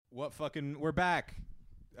We're back.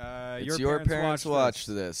 It's Your Parents Watched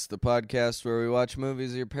This, the podcast where we watch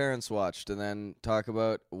movies your parents watched and then talk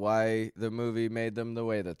about why the movie made them the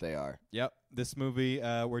way that they are. Yep. This movie,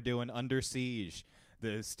 we're doing Under Siege,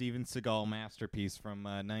 the Steven Seagal masterpiece from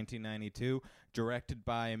 1992, directed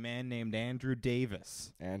by a man named Andrew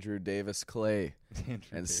Davis. Andrew Davis Clay and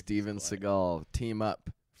Davis Steven Clay. Seagal team up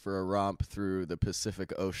for a romp through the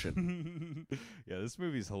Pacific Ocean. Yeah, this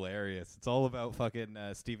movie's hilarious. It's all about fucking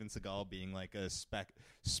Steven Seagal being like a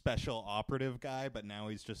special operative guy, but now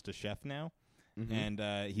he's just a chef now. Mm-hmm.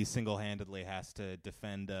 And he single-handedly has to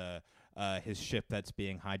defend his ship that's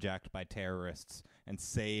being hijacked by terrorists and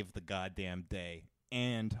save the goddamn day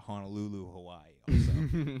and Honolulu, Hawaii.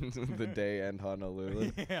 Also. The day and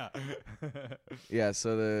Honolulu. Yeah. Yeah,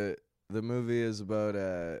 so the movie is about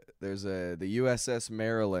the USS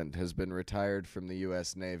Maryland has been retired from the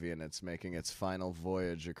U.S. Navy and it's making its final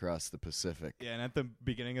voyage across the Pacific. Yeah, and at the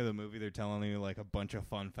beginning of the movie, they're telling you like a bunch of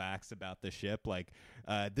fun facts about the ship. Like,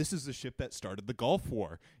 this is the ship that started the Gulf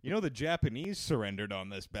War. You know, the Japanese surrendered on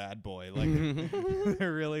this bad boy. Like,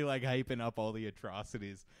 they're really like hyping up all the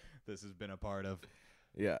atrocities this has been a part of.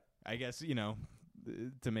 Yeah. I guess, you know,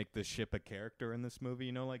 to make the ship a character in this movie,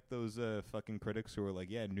 you know, like those fucking critics who are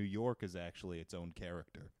like, yeah, New York is actually its own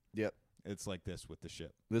character. Yep. It's like this with the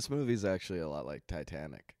ship. This movie's actually a lot like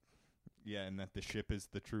Titanic. Yeah, and that the ship is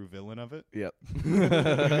the true villain of it. Yep.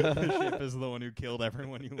 The ship is the one who killed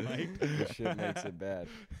everyone you liked. The ship makes it bad.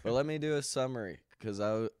 Well, let me do a summary because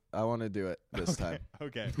I want to do it this time.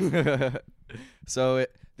 Okay. So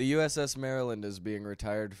the USS Maryland is being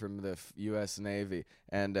retired from the U.S. Navy,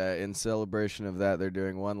 and in celebration of that, they're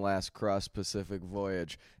doing one last cross-Pacific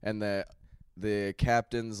voyage, and the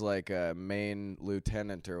captain's like main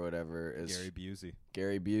lieutenant or whatever is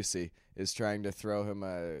Gary Busey is trying to throw him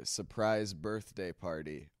a surprise birthday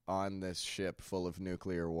party on this ship full of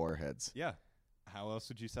nuclear warheads. Yeah. How else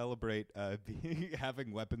would you celebrate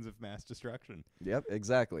having weapons of mass destruction? Yep,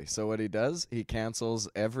 exactly. So what he does, he cancels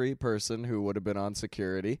every person who would have been on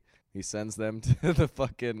security. He sends them to the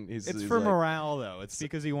fucking... It's for morale, though. It's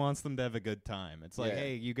because he wants them to have a good time. It's like, Yeah.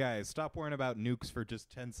 hey, you guys, stop worrying about nukes for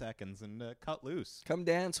just 10 seconds and cut loose. Come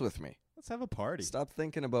dance with me. Let's have a party. Stop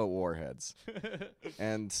thinking about warheads.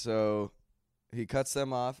 And so he cuts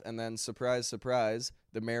them off, and then, surprise, surprise,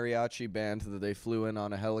 the mariachi band that they flew in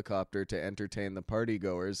on a helicopter to entertain the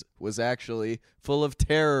partygoers was actually full of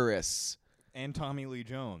terrorists. And Tommy Lee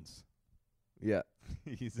Jones. Yeah.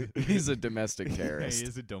 He's a domestic terrorist. He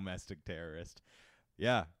is a domestic terrorist.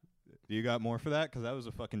 Yeah. You got more for that? Because that was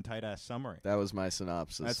a fucking tight-ass summary. That was my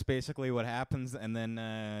synopsis. That's basically what happens, and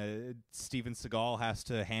then Steven Seagal has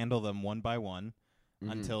to handle them one by one.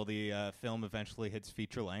 Mm-hmm. Until the film eventually hits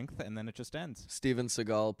feature length, and then it just ends. Steven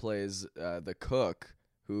Seagal plays the cook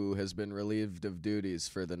who has been relieved of duties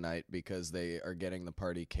for the night because they are getting the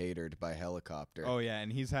party catered by helicopter. Oh, yeah,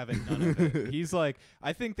 and he's having none of it. He's like,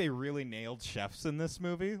 I think they really nailed chefs in this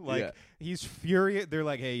movie. Like, He's furious. They're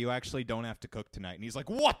like, hey, you actually don't have to cook tonight. And he's like,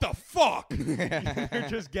 what the fuck? They're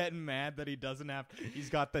just getting mad that he doesn't have to.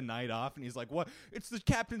 He's got the night off, and he's like, what? It's the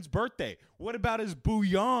captain's birthday. What about his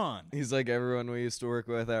bouillon? He's like everyone we used to work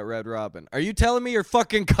with at Red Robin. Are you telling me you're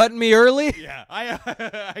fucking cutting me early? Yeah,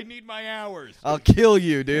 I need my hours. I'll kill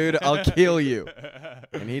you, dude. I'll kill you.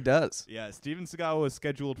 And he does. Yeah, Steven Seagal was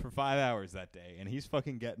scheduled for 5 hours that day, and he's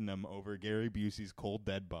fucking getting them over Gary Busey's cold,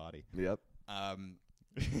 dead body. Yep.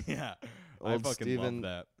 Yeah, Old I fucking Steven,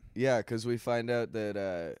 love that. Yeah, because we find out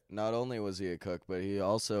that not only was he a cook, but he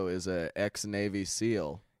also is a ex-Navy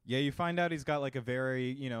SEAL. Yeah, you find out he's got like a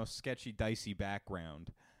very, sketchy, dicey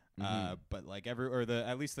background. Mm-hmm. But like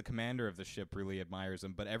at least the commander of the ship really admires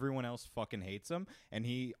him, but everyone else fucking hates him, and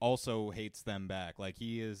he also hates them back. Like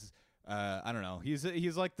he is, I don't know.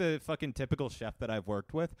 He's like the fucking typical chef that I've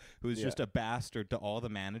worked with, who's just a bastard to all the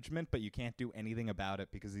management, but you can't do anything about it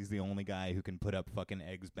because he's the only guy who can put up fucking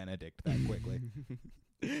eggs Benedict that quickly.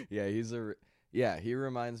 Yeah, he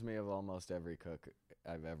reminds me of almost every cook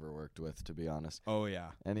I've ever worked with, to be honest. Oh yeah,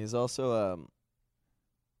 and he's also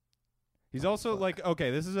like,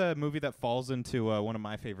 okay, this is a movie that falls into one of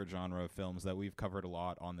my favorite genre of films that we've covered a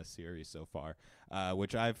lot on this series so far,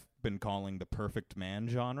 which I've been calling the perfect man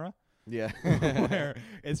genre. Yeah. Where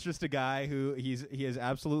it's just a guy who he has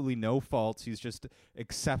absolutely no faults. He's just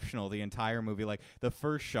exceptional the entire movie. Like the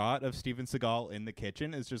first shot of Steven Seagal in the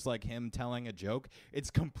kitchen is just like him telling a joke. It's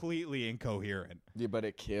completely incoherent. Yeah, but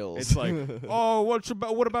it kills. It's like, oh,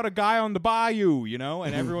 what about a guy on the bayou,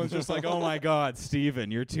 And everyone's just like, oh my God, Steven,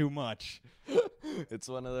 you're too much. It's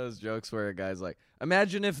one of those jokes where a guy's like,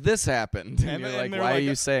 imagine if this happened. And you're like, they're why are like,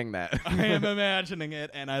 you saying that? I am imagining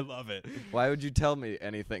it, and I love it. Why would you tell me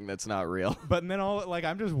anything that's not real? But then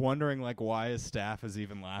I'm just wondering, like, why his staff is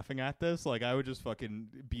even laughing at this. Like, I would just fucking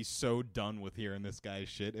be so done with hearing this guy's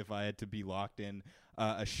shit if I had to be locked in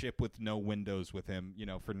a ship with no windows with him,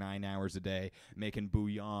 for 9 hours a day, making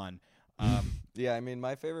bouillon. Yeah, I mean,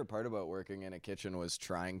 my favorite part about working in a kitchen was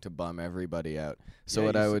trying to bum everybody out. So yeah,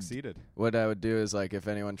 what you I would succeeded. what I would do is, like, if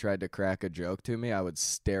anyone tried to crack a joke to me, I would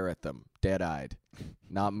stare at them, dead-eyed,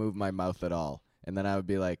 not move my mouth at all. And then I would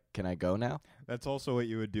be like, can I go now? That's also what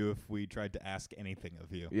you would do if we tried to ask anything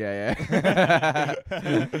of you. Yeah.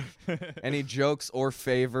 Any jokes or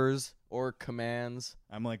favors or commands?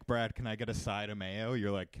 I'm like, Brad, can I get a side of mayo?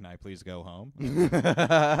 You're like, can I please go home?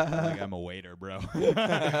 Like, I'm a waiter, bro.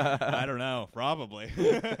 I don't know. Probably.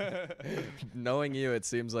 Knowing you, it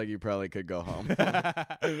seems like you probably could go home.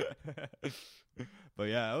 But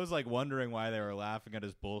yeah, I was like wondering why they were laughing at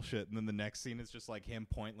his bullshit, and then the next scene is just like him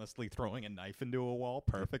pointlessly throwing a knife into a wall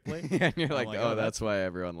perfectly. And you're I'm like, oh, that's why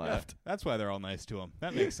everyone yeah, laughed. that's why they're all nice to him.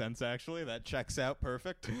 That makes sense, actually. That checks out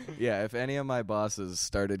perfect. Yeah, if any of my bosses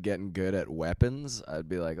started getting good at weapons, I'd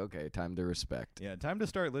be like, okay, time to respect. Yeah, time to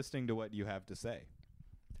start listening to what you have to say.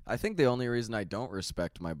 I think the only reason I don't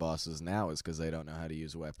respect my bosses now is because they don't know how to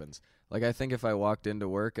use weapons. Like, I think if I walked into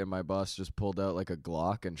work and my boss just pulled out, like, a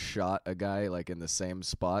Glock and shot a guy, like, in the same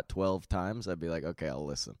spot 12 times, I'd be like, okay, I'll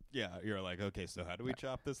listen. Yeah, you're like, okay, so how do we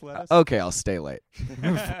chop this lettuce? Okay, I'll stay late.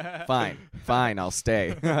 Fine, I'll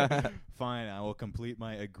stay. Fine, I will complete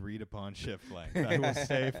my agreed-upon shift length. I will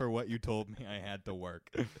stay for what you told me I had to work.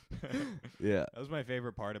 Yeah. That was my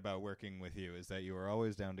favorite part about working with you, is that you were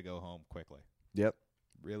always down to go home quickly. Yep.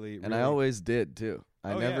 Really. And I always did, too.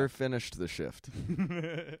 I Oh, never yeah. finished the shift.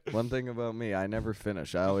 One thing about me, I never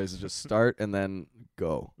finish. I always just start and then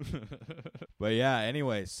go. But yeah,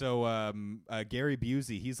 anyway, so Gary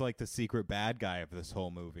Busey, he's like the secret bad guy of this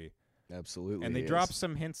whole movie. Absolutely. And they he drop is.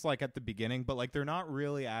 some hints like at the beginning, but like they're not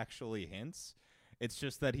really actually hints. It's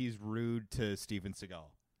just that he's rude to Steven Seagal.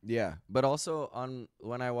 Yeah, but also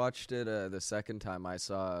when I watched it the second time, I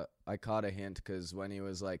caught a hint because when he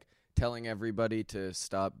was like telling everybody to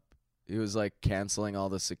stop, he was like canceling all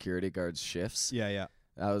the security guards' shifts. Yeah.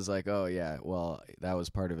 I was like, oh yeah, well that was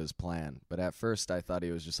part of his plan. But at first, I thought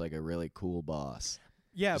he was just like a really cool boss.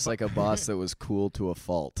 Yeah, Just like a boss that was cool to a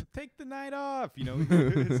fault. take the night off.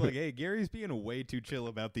 It's like, hey, Gary's being way too chill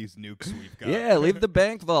about these nukes we've got. Yeah, leave the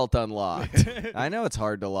bank vault unlocked. I know it's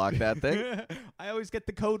hard to lock that thing. I always get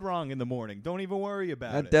the code wrong in the morning. Don't even worry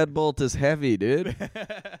about That deadbolt is heavy, dude.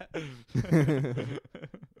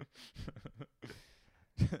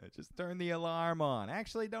 Just turn the alarm on.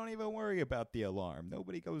 Actually, don't even worry about the alarm.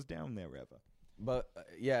 Nobody goes down there ever. But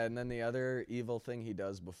yeah, and then the other evil thing he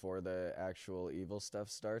does before the actual evil stuff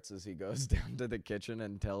starts is he goes down to the kitchen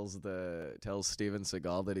and tells Steven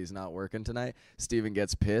Seagal that he's not working tonight. Steven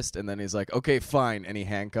gets pissed and then he's like, "Okay, fine," and he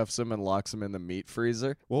handcuffs him and locks him in the meat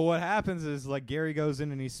freezer. Well, what happens is like Gary goes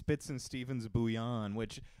in and he spits in Steven's bouillon,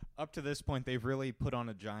 which up to this point they've really put on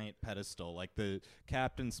a giant pedestal. Like the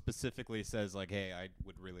captain specifically says like, "Hey, I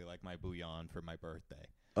would really like my bouillon for my birthday."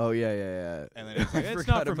 Oh yeah. And then it's, like, it's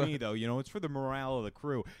not for me though, it's for the morale of the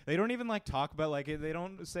crew. They don't even like talk about like it. They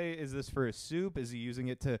don't say, is this for a soup? Is he using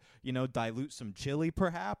it to, dilute some chili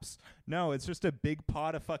perhaps? No, it's just a big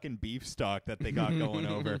pot of fucking beef stock that they got going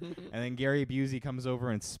over. And then Gary Busey comes over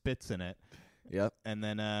and spits in it. Yep. And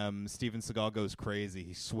then Steven Seagal goes crazy.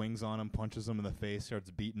 He swings on him, punches him in the face, starts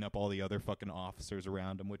beating up all the other fucking officers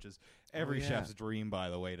around him, which is every chef's dream, by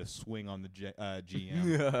the way, to swing on the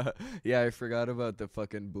GM. Yeah, I forgot about the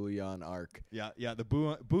fucking bouillon arc. Yeah, the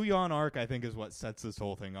bouillon arc, I think, is what sets this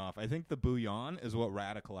whole thing off. I think the bouillon is what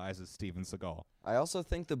radicalizes Steven Seagal. I also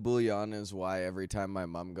think the bouillon is why every time my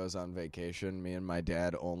mom goes on vacation, me and my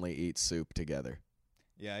dad only eat soup together.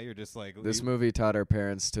 Yeah, you're just like... This movie taught our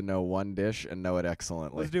parents to know one dish and know it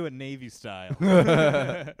excellently. Let's do it Navy style.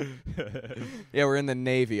 Yeah, we're in the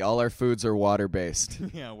Navy. All our foods are water-based.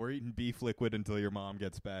 Yeah, we're eating beef liquid until your mom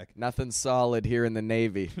gets back. Nothing solid here in the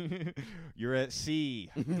Navy. You're at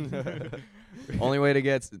sea. Only way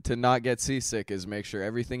to not get seasick is make sure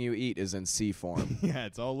everything you eat is in sea form. Yeah,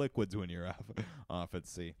 it's all liquids when you're off at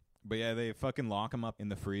sea. But yeah, they fucking lock him up in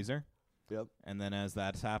the freezer. Yep. And then as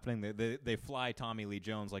that's happening, they fly Tommy Lee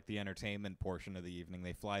Jones, like the entertainment portion of the evening.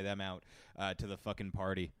 They fly them out to the fucking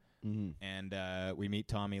party. Mm-hmm. And we meet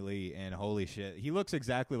Tommy Lee, and holy shit, he looks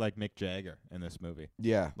exactly like Mick Jagger in this movie.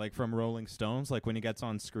 Yeah. Like from Rolling Stones, like when he gets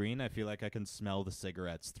on screen, I feel like I can smell the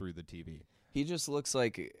cigarettes through the TV. He just looks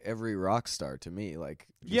like every rock star to me. Like,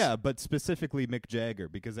 Yeah, but specifically Mick Jagger,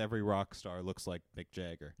 because every rock star looks like Mick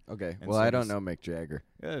Jagger. Okay. And Well, so I don't does- know Mick Jagger.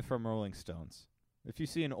 From Rolling Stones. If you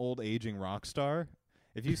see an old aging rock star,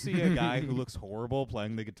 if you see a guy who looks horrible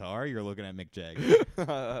playing the guitar, you're looking at Mick Jagger.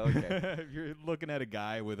 Okay. If you're looking at a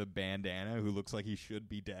guy with a bandana who looks like he should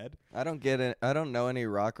be dead. I don't get it. I don't know any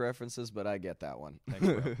rock references, but I get that one. Thanks,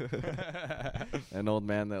 bro. An old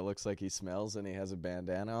man that looks like he smells and he has a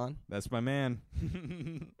bandana on. That's my man.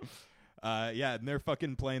 Yeah, and they're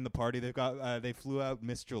fucking playing the party. They've got they flew out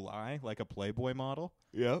Miss July, like a Playboy model,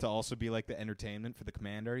 Yeah. to also be like the entertainment for the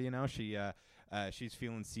commander. You know, she's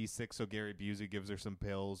feeling seasick, so Gary Busey gives her some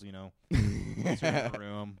pills. You know, puts her in the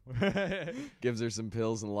room. Gives her some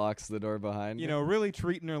pills and locks the door behind You her. know, really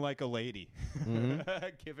treating her like a lady,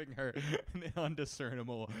 Mhm. giving her an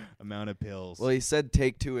undiscernible amount of pills. Well, he said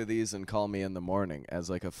take 2 of these and call me in the morning as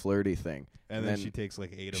like a flirty thing. and then she takes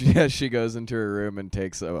like 8 of She, them. she goes into her room and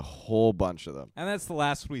takes a whole bunch of them, And that's the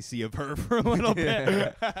last we see of her for a little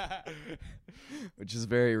bit. which is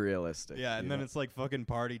very realistic. Yeah, and you then know? it's like fucking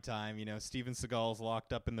party time. You know, Steven Seagal's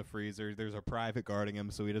locked up in the freezer. There's a private guarding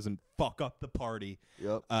him so he doesn't fuck up the party.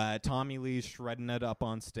 Yep. Tommy Lee's shredding it up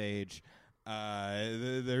on stage.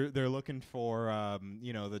 They're looking for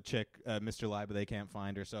the chick, Mr. Lie, but they can't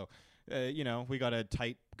find her. So, we got a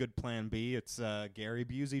tight, good plan B. It's Gary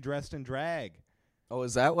Busey dressed in drag. Oh,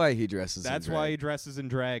 is that why he dresses? That's in why drag? he dresses in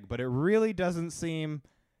drag. But it really doesn't seem,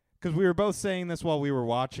 because we were both saying this while we were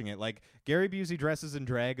watching it. Like Gary Busey dresses in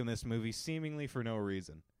drag in this movie, seemingly for no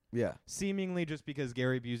reason. Yeah, Seemingly just because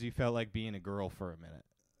Gary Busey felt like being a girl for a minute.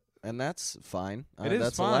 and that's fine. It is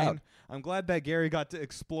that's fine. allowed. I'm glad that Gary got to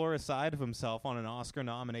explore a side of himself on an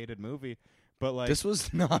Oscar-nominated movie. But like This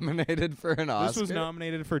was nominated for an Oscar. this was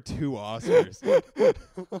nominated for 2 Oscars.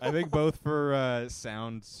 I think both for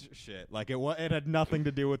sound shit. Like it had nothing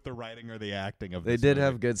to do with the writing or the acting of They this did movie.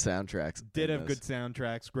 have good soundtracks. Did in have this. good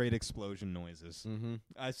soundtracks, great explosion noises. Mm-hmm.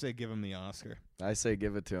 I say give him the Oscar. I say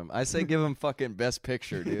give it to him. I say give him fucking Best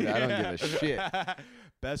Picture, dude. I don't give a shit.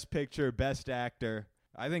 Best picture, best actor.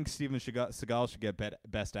 I think Steven Seagal should get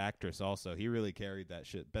Best Actress also. He really carried that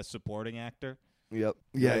shit. Best Supporting Actor. Yep.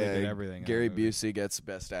 Yeah, they did everything in Gary that movie. Busey gets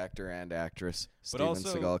Best Actor and Actress. But Steven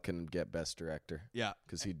also- Seagal can get Best Director Yeah.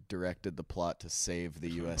 because he directed the plot to save the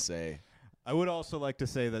USA. I would also like to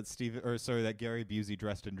say that that Gary Busey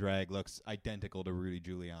dressed in drag looks identical to Rudy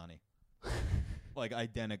Giuliani. Like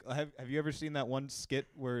identical. Have you ever seen that one skit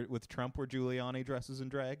with Trump where Giuliani dresses in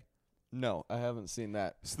drag? No, I haven't seen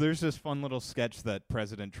that. So there's this fun little sketch that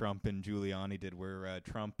President Trump and Giuliani did where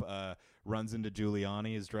Trump runs into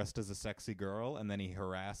Giuliani, is dressed as a sexy girl, and then he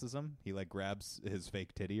harasses him. He like grabs his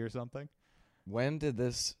fake titty or something. When did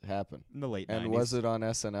this happen? In the late 90s. And was it on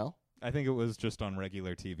SNL? I think it was just on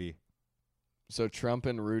regular TV. So Trump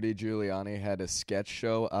and Rudy Giuliani had a sketch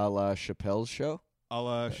show a la Chappelle's Show? A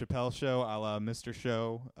la Chappelle Show, a la Mr.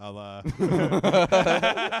 Show, a la...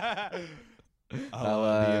 a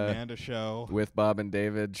la The Amanda Show. With Bob and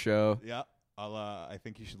David Show. Yeah. A la I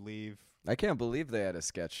Think You Should Leave. I can't believe they had a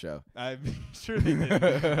sketch show. I'm sure they did.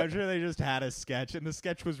 I'm sure they just had a sketch, and the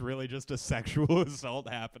sketch was really just a sexual assault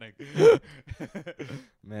happening.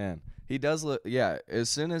 Man, he does look. Yeah, as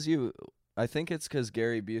soon as you, I think it's because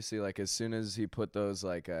Gary Busey. Like as soon as he put those,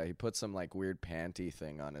 he put some like weird panty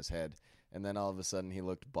thing on his head, and then all of a sudden he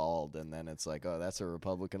looked bald, and then it's like, oh, that's a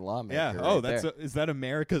Republican lawmaker. Yeah. right Oh, there. is that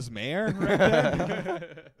America's mayor? Right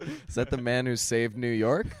there? Is that the man who saved New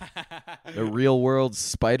York? The real world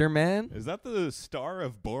Spider-Man? Is that the star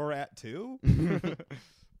of Borat 2?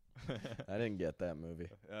 I didn't get that movie.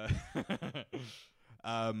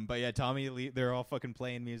 But yeah, Tommy Lee, they're all fucking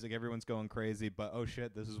playing music. Everyone's going crazy. But oh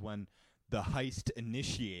shit, this is when the heist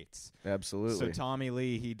initiates. Absolutely. So Tommy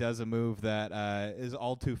Lee, he does a move that is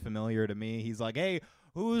all too familiar to me. He's like, hey,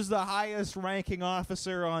 who's the highest ranking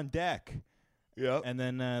officer on deck? Yep. And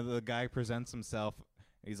then the guy presents himself.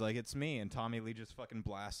 He's like, it's me. And Tommy Lee just fucking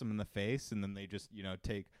blasts him in the face. And then they just,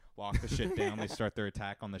 lock the shit down. They start their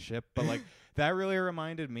attack on the ship. But, like, that really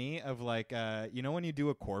reminded me of, like, when you do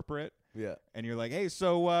a corporate Yeah. and you're like, hey,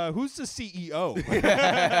 so who's the CEO?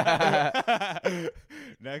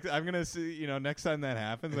 Next, I'm going to see, next time that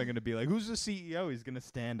happens, I'm going to be like, who's the CEO? He's going to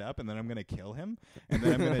stand up and then I'm going to kill him. And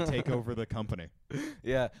then I'm going to take over the company.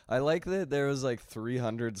 Yeah, I like that there was like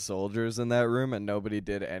 300 soldiers in that room and nobody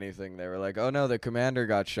did anything. They were like, oh no, the commander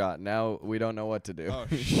got shot. Now we don't know what to do. Oh,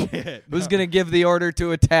 shit. Who's going to give the order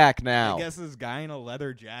to attack now? I guess this guy in a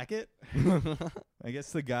leather jacket. I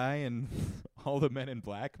guess the guy in all the Men in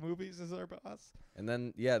Black movies is our boss. And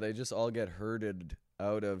then, yeah, they just all get herded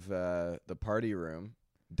out of the party room.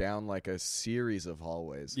 down like a series of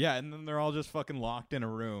hallways. Yeah, and then they're all just fucking locked in a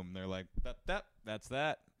room. They're like, that's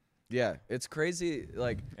that. Yeah, it's crazy.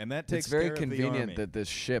 Like, And that takes it's very care of the convenient army. that this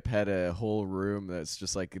ship had a whole room that's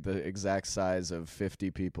just like the exact size of 50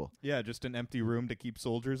 people. Yeah, just an empty room to keep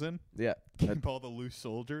soldiers in. Yeah. Keep all the loose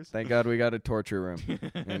soldiers. Thank God we got a torture room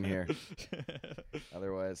in here.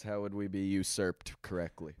 Otherwise, how would we be usurped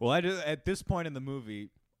correctly? Well, at this point in the movie,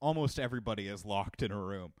 almost everybody is locked in a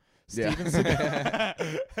room. Yeah. Steven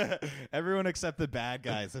Seagal, everyone except the bad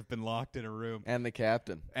guys have been locked in a room. And the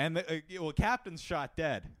captain. And Captain's shot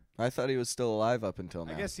dead. I thought he was still alive up until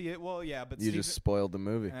now. I guess but you just spoiled the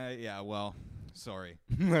movie. Yeah, well, sorry.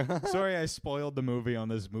 Sorry I spoiled the movie on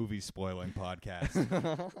this movie spoiling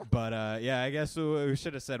podcast. But yeah, I guess we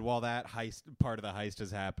should have said while that part of the heist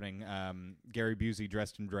is happening, Gary Busey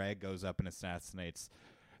dressed in drag goes up and assassinates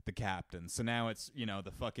the captain. So now it's,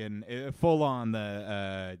 the fucking full on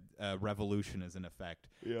the revolution is in effect.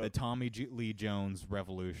 Yeah. The Tommy Lee Jones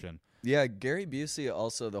revolution. Yeah, Gary Busey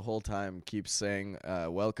also the whole time keeps saying,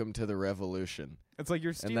 welcome to the revolution. It's like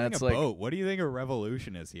you're stealing a boat. What do you think a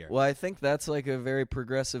revolution is here? Well, I think that's like a very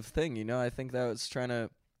progressive thing, I think that was trying to,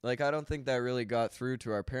 I don't think that really got through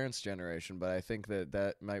to our parents' generation, but I think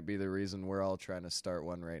that might be the reason we're all trying to start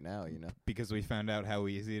one right now, Because we found out how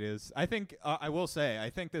easy it is. I think, I will say, I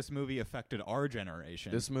think this movie affected our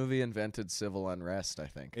generation. This movie invented civil unrest, I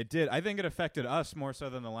think. It did. I think it affected us more so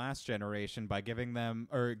than the last generation by giving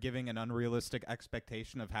an unrealistic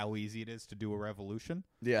expectation of how easy it is to do a revolution.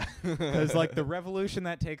 Yeah. Because, the revolution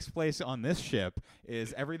that takes place on this ship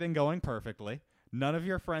is everything going perfectly. None of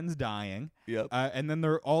your friends dying. Yep. And then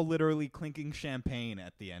they're all literally clinking champagne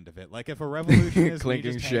at the end of it. Like, if a revolution is me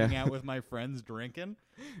just hanging out with my friends drinking,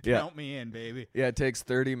 count me in, baby. Yeah, it takes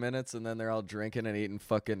 30 minutes, and then they're all drinking and eating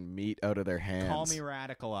fucking meat out of their hands. Call me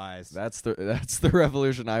radicalized. That's the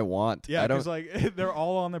revolution I want. Yeah, because, they're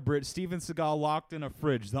all on the bridge. Steven Seagal locked in a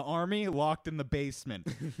fridge. The army locked in the basement.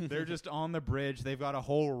 They're just on the bridge. They've got a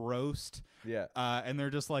whole roast. Yeah. And they're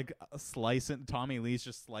just, slicing. Tommy Lee's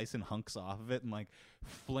just slicing hunks off of it and,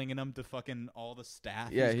 flinging them to fucking all the staff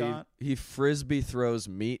he's got. He frisbee throws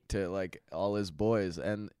meat to, all his boys.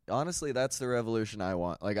 And honestly, that's the revolution I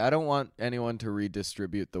want. I don't want anyone to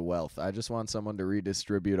redistribute the wealth. I just want someone to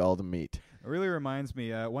redistribute all the meat. It really reminds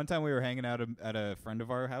me, one time we were hanging out at a friend of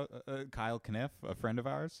our house, Kyle Kniff, a friend of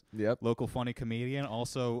ours. Yep. Local funny comedian,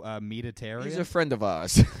 also meatitarian. He's a friend of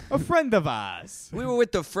ours. A friend of ours. We were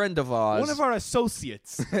with a friend of ours. One of our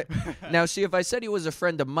associates. Now, see, if I said he was a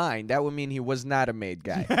friend of mine, that would mean he was not a made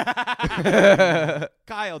guy.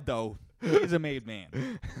 Kyle, though, is a made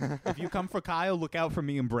man. If you come for Kyle, look out for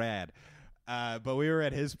me and Brad. But we were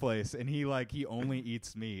at his place, and he only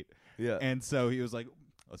eats meat. Yeah. And so he was like,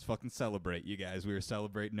 let's fucking celebrate, you guys. We were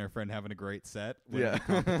celebrating our friend having a great set. Yeah.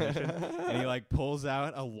 Competition. And he pulls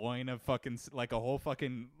out a loin of fucking a whole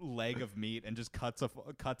fucking leg of meat and just cuts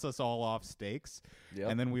us all off steaks. Yep.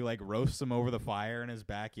 And then we roast them over the fire in his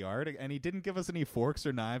backyard. And he didn't give us any forks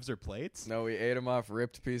or knives or plates. No, we ate him off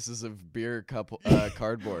ripped pieces of beer cardboard.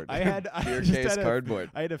 Beer case cardboard.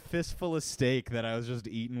 I had a fistful of steak that I was just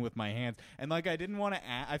eating with my hands. And I didn't want to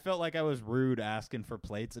I felt like I was rude asking for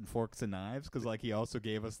plates and forks and knives because he also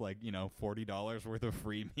gave us $40 worth of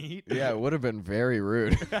free meat. Yeah, it would have been very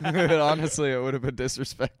rude. Honestly, it would have been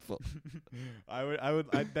disrespectful.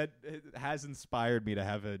 That has inspired me to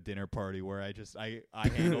have a dinner party where I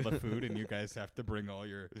handle the food and you guys have to bring all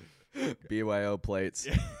your BYO plates.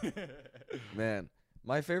 Man,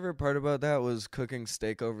 my favorite part about that was cooking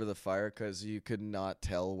steak over the fire because you could not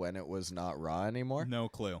tell when it was not raw anymore. No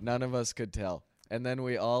clue. None of us could tell. And then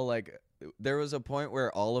we all there was a point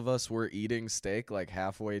where all of us were eating steak,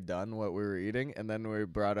 halfway done what we were eating, and then we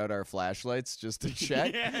brought out our flashlights just to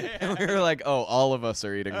check. And we were like, oh, all of us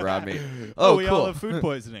are eating raw meat. Oh, we cool. all have food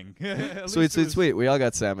poisoning. Sweet. We all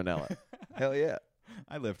got salmonella. Hell yeah.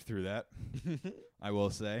 I lived through that, I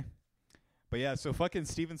will say. But yeah, so fucking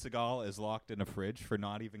Steven Seagal is locked in a fridge for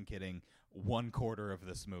not even kidding 1/4 of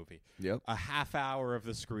this movie. Yep. A half hour of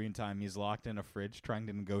the screen time he's locked in a fridge trying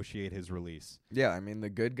to negotiate his release. Yeah, I mean, the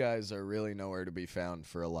good guys are really nowhere to be found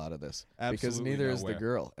for a lot of this. Absolutely because neither nowhere. Is the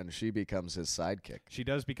girl, and she becomes his sidekick. She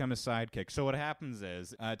does become his sidekick. So what happens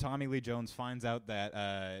is Tommy Lee Jones finds out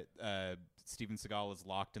that Steven Seagal is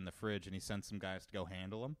locked in the fridge, and he sends some guys to go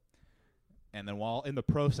handle him. And then while in the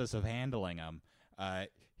process of handling him,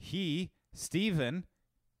 Steven,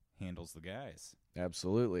 handles the guys.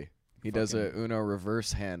 Absolutely. He does a Uno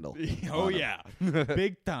reverse handle. Oh, yeah.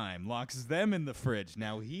 Big time. Locks them in the fridge.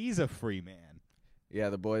 Now he's a free man. Yeah,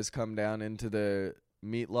 the boys come down into the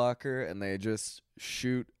meat locker and they just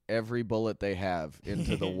shoot every bullet they have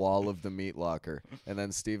into the wall of the meat locker. And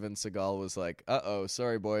then Steven Seagal was like, "Uh-oh,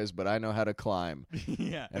 sorry boys, but I know how to climb."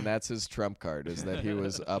 Yeah. And that's his trump card, is that he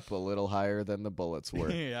was up a little higher than the bullets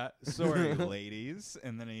were. Yeah. Sorry, ladies.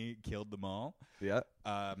 And then he killed them all. Yeah.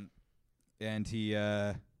 And he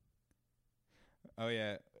oh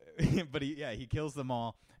yeah. But he kills them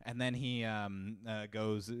all. And then he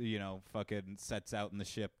goes, fucking sets out in the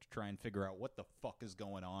ship to try and figure out what the fuck is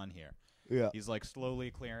going on here. Yeah. He's like slowly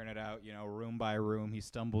clearing it out, room by room. He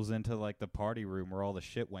stumbles into like the party room where all the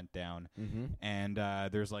shit went down. Mm-hmm. And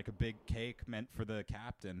there's like a big cake meant for the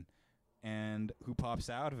captain. And who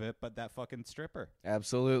pops out of it but that fucking stripper?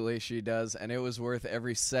 Absolutely, she does. And it was worth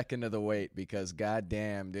every second of the wait because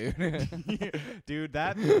goddamn, dude. Dude,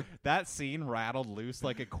 that scene rattled loose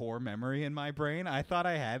like a core memory in my brain. I thought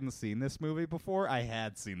I hadn't seen this movie before. I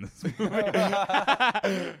had seen this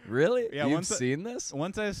movie. Really? Yeah, You've seen this?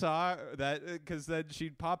 Once I saw that, because then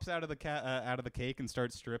she pops out of the out of the cake and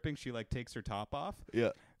starts stripping. She like takes her top off.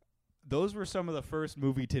 Yeah. Those were some of the first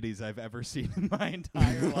movie titties I've ever seen in my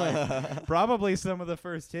entire life. Probably some of the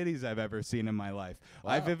first titties I've ever seen in my life.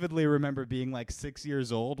 Wow. I vividly remember being like 6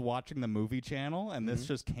 years old watching the movie channel, and this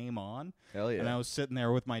just came on. Hell yeah. And I was sitting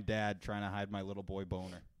there with my dad trying to hide my little boy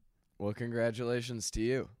boner. Well, congratulations to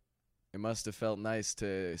you. It must have felt nice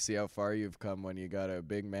to see how far you've come when you got a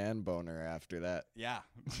big man boner after that. Yeah.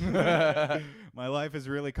 My life has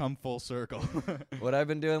really come full circle. What I've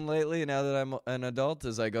been doing lately, now that I'm an adult,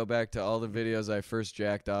 is I go back to all the videos I first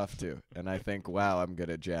jacked off to, and I think, wow, I'm good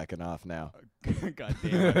at jacking off now. God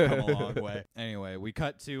damn, I've come a long way. Anyway, we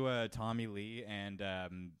cut to Tommy Lee and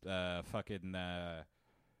fucking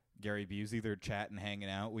Gary Busey. They're chatting, hanging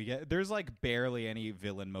out. There's like barely any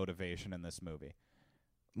villain motivation in this movie.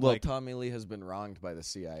 Well, Like- Tommy Lee has been wronged by the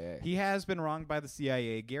CIA. He has been wronged by the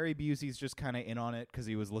CIA. Gary Busey's just kind of in on it because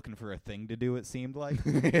he was looking for a thing to do, it seemed like.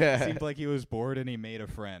 Yeah. It seemed like he was bored and he made a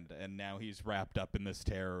friend, and now he's wrapped up in this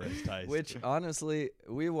terrorist heist. Which, honestly,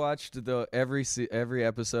 we watched every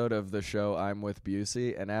episode of the show I'm with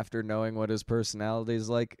Busey, and after knowing what his personality is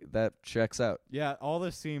like, that checks out. yeah, all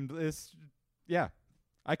this seemed... Yeah.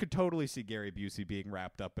 I could totally see Gary Busey being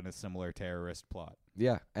wrapped up in a similar terrorist plot.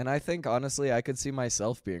 Yeah, and I think, honestly, I could see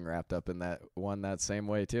myself being wrapped up in that same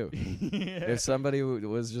way, too. Yeah. If somebody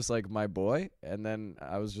was just like my boy, and then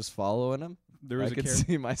I was just following him, There was I a could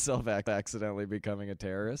see myself accidentally becoming a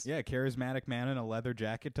terrorist. Yeah, charismatic man in a leather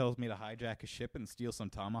jacket tells me to hijack a ship and steal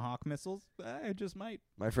some Tomahawk missiles. I just might.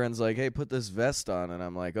 My friend's like, "Hey, put this vest on," and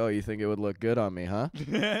I'm like, "Oh, you think it would look good on me, huh?"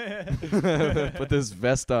 Put this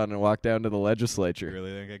vest on and walk down to the You legislature.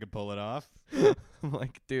 really think I could pull it off? I'm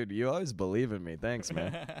like, dude, you always believe in me. Thanks,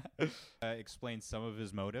 man. Explains some of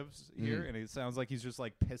his motives here, and it sounds like he's just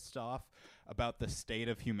like pissed off about the state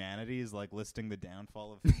of humanity. He's like listing the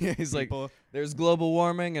downfall of He's like, people. there's global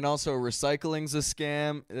warming, and also recycling's a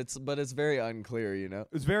scam. But it's very unclear, you know.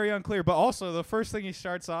 It's very unclear, but also the first thing he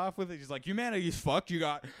starts off with is he's like, humanity's fucked. You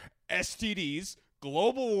got STDs,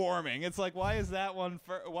 global warming. It's like, why is that one?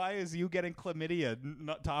 Why is you getting chlamydia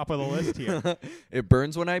not top of the list here? It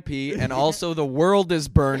burns when I pee, and also the world is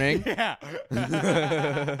burning. Yeah.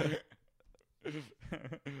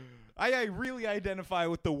 I really identify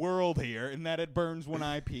with the world here in that it burns when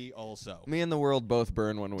I pee also. Me and the world both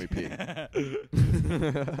burn when we pee.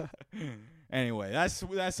 Anyway,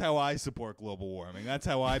 that's how I support global warming. That's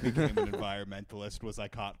how I became an environmentalist, was I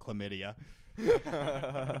caught chlamydia.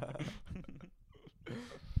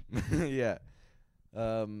 Yeah.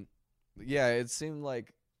 Yeah, it seemed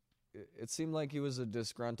like he was a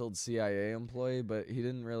disgruntled CIA employee, but he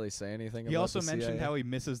didn't really say anything He about also the mentioned CIA. how he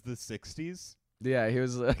misses the 60s. Yeah, he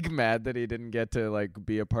was like mad that he didn't get to like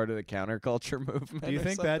be a part of the counterculture movement. Do you or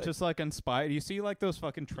think that something. just like inspired? You see like those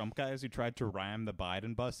fucking Trump guys who tried to ram the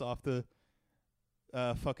Biden bus off the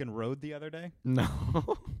fucking road the other day? No.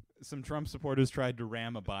 Some Trump supporters tried to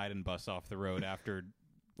ram a Biden bus off the road after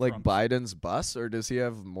Like Trump's- Biden's bus, or does he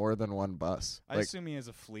have more than one bus? I Like, assume he has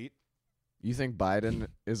a fleet. you think Biden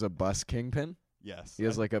is a bus kingpin? Yes. He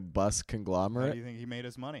has like a bus How do conglomerate? you think he made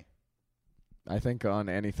his money? I think on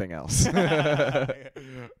anything else. I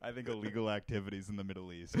think illegal activities in the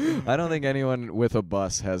Middle East. I don't think anyone with a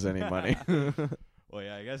bus has any money. Well,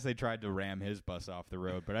 yeah, I guess they tried to ram his bus off the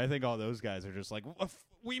road, but I think all those guys are just like,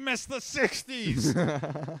 we missed the 60s.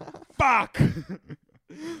 Fuck.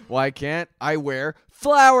 Why can't I wear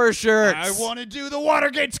flower shirts? I want to do the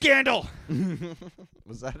Watergate scandal.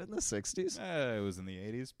 Was that in the 60s? It was in the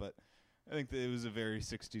 80s, but I think that it was a very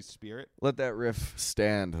 60s spirit. Let that riff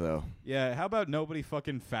stand, though. Yeah, how about nobody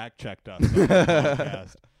fucking fact-checked us on the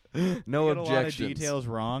podcast? No You get a lot of objections. details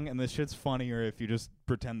wrong, and this shit's funnier if you just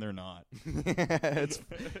pretend they're not.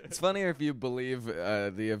 It's funnier if you believe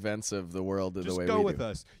the events of the world the Just way go we with do.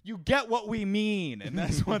 us. You get what we mean, and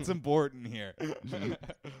that's what's important here.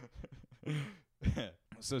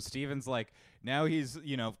 So Steven's like, now he's,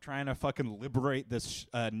 trying to fucking liberate this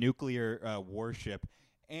nuclear warship,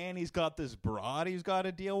 and he's got this broad he's got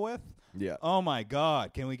to deal with. Yeah. Oh my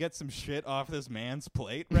God, can we get some shit off this man's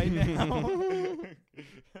plate right now?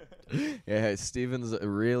 Yeah, Steven's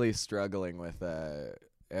really struggling with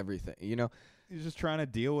everything. He's just trying to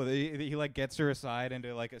deal with it. He like gets her aside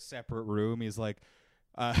into like a separate room. He's like,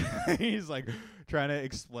 he's like trying to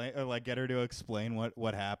explain, get her to explain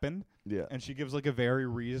what happened. Yeah. And she gives like a very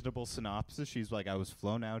reasonable synopsis. She's like, I was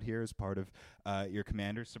flown out here as part of your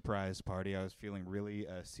commander's surprise party. I was feeling really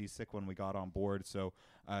seasick when we got on board. So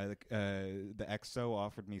the XO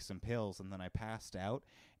offered me some pills, and then I passed out.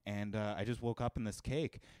 And I just woke up in this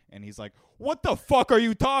cake. And he's like, what the fuck are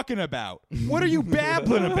you talking about? What are you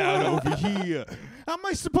babbling about over here? How am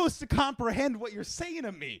I supposed to comprehend what you're saying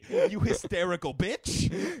to me, you hysterical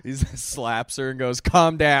bitch? He slaps her and goes,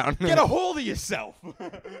 calm down. Get a hold of yourself.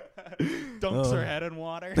 Dunks her head in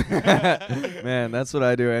water. Man, that's what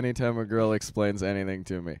I do anytime a girl explains anything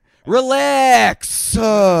to me. Relax!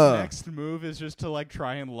 Next move is just to like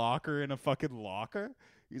try and lock her in a fucking locker.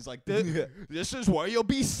 He's like, this is where you'll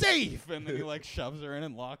be safe. And then he like shoves her in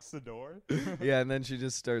and locks the door. Yeah, and then she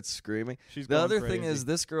just starts screaming. She's The going other crazy. thing is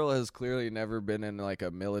this girl has clearly never been in like a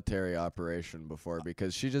military operation before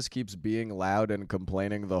because she just keeps being loud and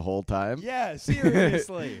complaining the whole time. Yeah,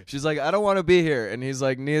 seriously. She's like, I don't want to be here. And he's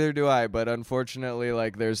like, neither do I. But unfortunately,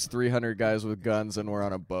 like, there's 300 guys with guns and we're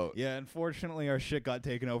on a boat. Yeah, unfortunately, our shit got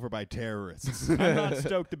taken over by terrorists. I'm not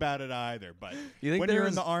stoked about it either. But You think when there you're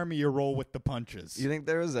in was- the army, you roll with the punches. You think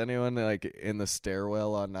there was anyone like in the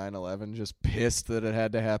stairwell on 9/11 just pissed that it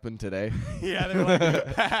had to happen today? Yeah, they're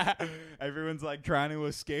like, everyone's like trying to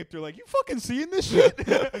escape. They're like, you fucking seeing this shit?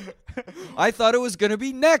 I thought it was going to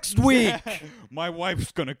be next week. My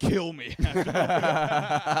wife's gonna kill me.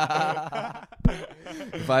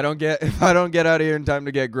 If I don't get out of here in time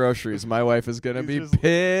to get groceries, my wife is going to He's be just-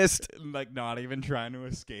 pissed. Like not even trying to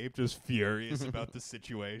escape, just furious about the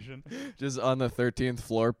situation. Just on the 13th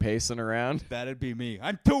floor pacing around. That'd be me.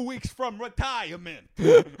 I'm 2 weeks from retirement.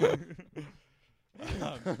 But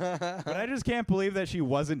I just can't believe that she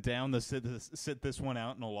wasn't down to sit this one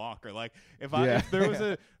out in a locker. Like if there was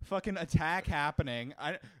a fucking attack happening,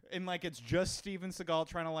 and like it's just Steven Seagal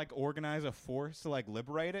trying to like organize a force to like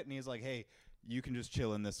liberate it, and he's like, hey, you can just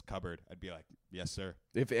chill in this cupboard. I'd be like, yes, sir.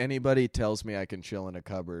 If anybody tells me I can chill in a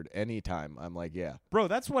cupboard anytime, I'm like, yeah. Bro,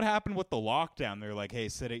 that's what happened with the lockdown. They're like, hey,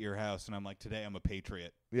 sit at your house. And I'm like, today I'm a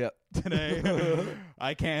patriot. Yeah. Today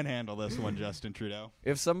I can't handle this one, Justin Trudeau.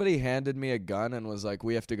 If somebody handed me a gun and was like,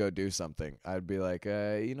 we have to go do something, I'd be like,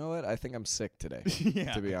 you know what? I think I'm sick today,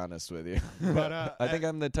 Yeah. to be honest with you. But I think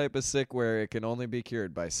I'm the type of sick where it can only be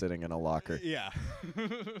cured by sitting in a locker. Yeah.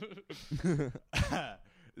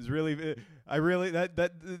 It's really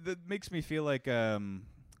that makes me feel like when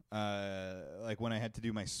I had to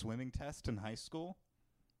do my swimming test in high school,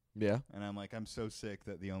 Yeah. and I'm like, I'm so sick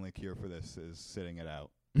that the only cure for this is sitting it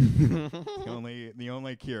out. The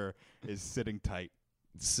only cure is sitting tight.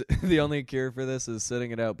 The only cure for this is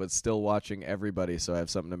sitting it out, but still watching everybody so I have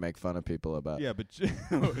something to make fun of people about. Yeah, but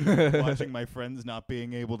watching my friends not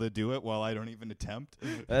being able to do it while I don't even attempt.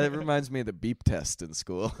 That reminds me of the beep test in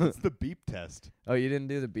school. It's the beep test. Oh, you didn't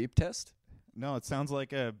do the beep test? No, it sounds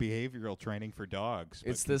like a behavioral training for dogs. but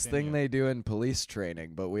It's this thing continue. they do in police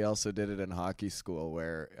training, but we also did it in hockey school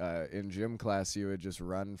where in gym class you would just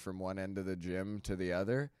run from one end of the gym to the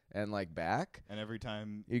other and like back. And every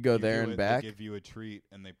time You go there do and it, back? they give you a treat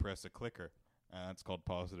and they press a clicker. That's called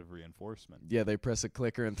positive reinforcement. Yeah, they press a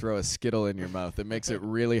clicker and throw a Skittle in your mouth. It makes it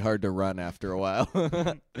really hard to run after a while.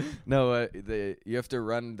 No, you have to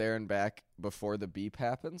run there and back before the beep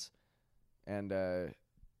happens. And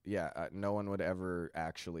no one would ever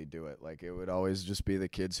actually do it. Like, it would always just be the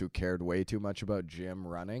kids who cared way too much about gym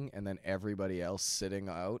running, and then everybody else sitting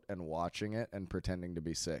out and watching it and pretending to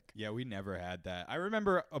be sick. Yeah, we never had that. I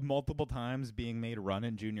remember multiple times being made run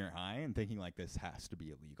in junior high and thinking like this has to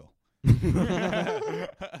be illegal.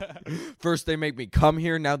 First they make me come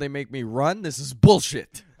here, now they make me run. This is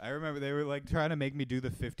bullshit. I remember they were like trying to make me do the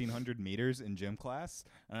 1,500 meters in gym class,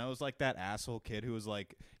 and I was like that asshole kid who was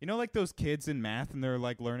like, you know, like those kids in math, and they're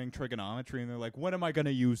like learning trigonometry, and they're like, when am I gonna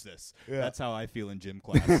use this? Yeah. That's how I feel in gym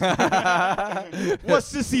class.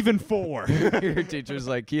 What's this even for? Your teacher's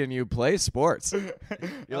like, Kean, you play sports. You're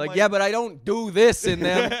I'm like, yeah, but I don't do this in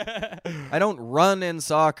them. I don't run in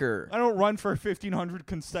soccer. I don't run for 1,500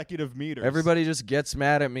 consecutive meters. Everybody just gets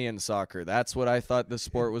mad at me in soccer. That's what I thought the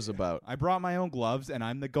sport was about. I brought my own gloves, and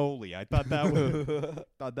I'm the goalie. I thought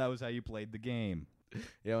that was how you played the game.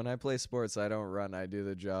 Yeah, when I play sports, I don't run. I do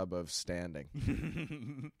the job of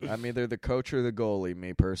standing. I'm either the coach or the goalie,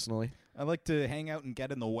 me personally. I like to hang out and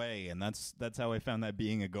get in the way, and that's how I found that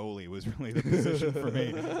being a goalie was really the position for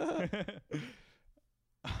me.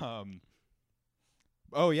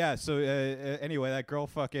 Oh yeah. So anyway, that girl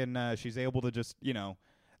fucking she's able to just yell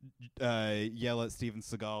at Steven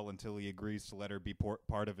Seagal until he agrees to let her be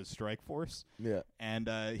part of his strike force. Yeah. And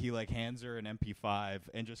he like hands her an MP5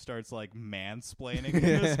 and just starts like mansplaining in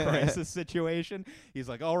this crisis situation. He's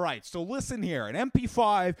like, all right, so listen here. An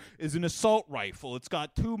MP5 is an assault rifle. It's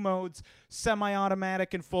got 2 modes,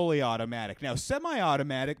 semi-automatic and fully automatic. Now,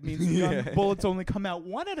 semi-automatic means the gun bullets only come out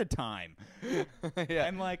one at a time. Yeah.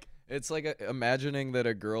 And like, it's like imagining that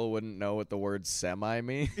a girl wouldn't know what the word semi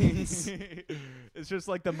means. it's just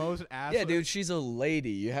like the most ass. Yeah, dude, she's a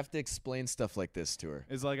lady. You have to explain stuff like this to her.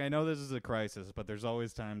 It's like, I know this is a crisis, but there's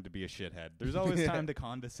always time to be a shithead. There's always time to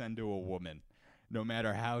condescend to a woman, no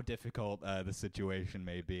matter how difficult the situation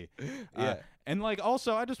may be. Yeah. And like,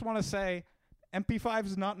 also, I just want to say, MP5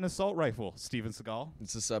 is not an assault rifle, Steven Seagal.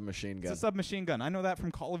 It's a submachine gun. It's a submachine gun. I know that from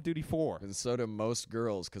Call of Duty 4. And so do most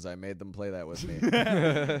girls, because I made them play that with me.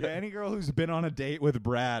 Yeah, any girl who's been on a date with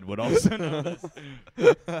Brad would also know this.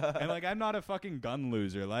 And like, I'm not a fucking gun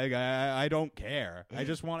loser. Like, I don't care. I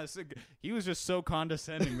just want to. He was just so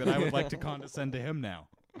condescending that I would like to condescend to him now.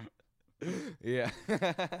 Yeah.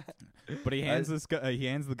 But he hands he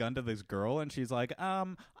hands the gun to this girl, and she's like,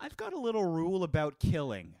 I've got a little rule about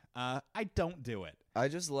killing. I don't do it. I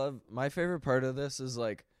just love, my favorite part of this is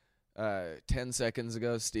like 10 seconds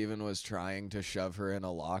ago, Steven was trying to shove her in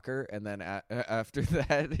a locker, and then after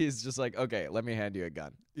that, he's just like, okay, let me hand you a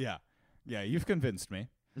gun. Yeah. Yeah, you've convinced me.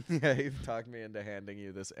 Yeah, you've talked me into handing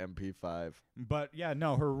you this MP5. But yeah,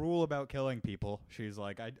 no, her rule about killing people, she's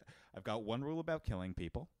like, I've got one rule about killing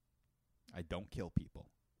people. I don't kill people.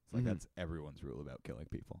 It's like, that's everyone's rule about killing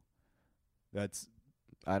people.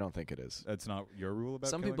 I don't think it is. That's not your rule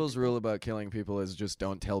about Some killing people's people? rule about killing people is just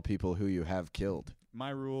don't tell people who you have killed.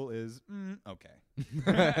 My rule is, okay.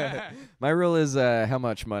 My rule is how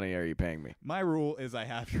much money are you paying me? My rule is I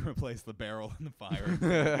have to replace the barrel in the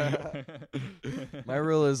fire. My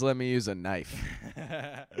rule is let me use a knife.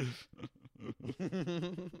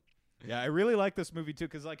 Yeah, I really like this movie too,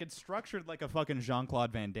 because like it's structured like a fucking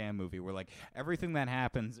Jean-Claude Van Damme movie, where like everything that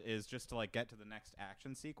happens is just to like get to the next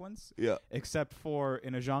action sequence. Yeah. Except for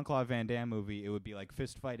in a Jean-Claude Van Damme movie, it would be like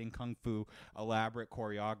fist fighting, kung fu, elaborate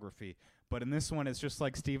choreography. But in this one, it's just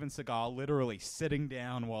like Steven Seagal literally sitting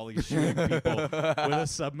down while he's shooting people with a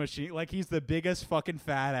submachine. Like, he's the biggest fucking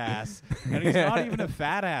fat ass, and he's not even a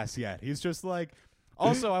fat ass yet. He's just like.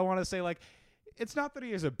 Also, I want to say, like, it's not that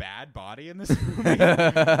he has a bad body in this movie.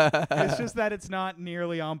 It's just that it's not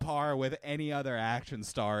nearly on par with any other action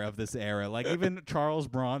star of this era. Like, even Charles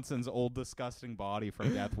Bronson's old disgusting body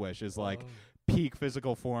from Death Wish is like peak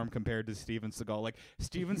physical form compared to Steven Seagal. Like,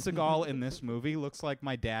 Steven Seagal in this movie looks like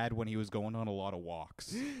my dad when he was going on a lot of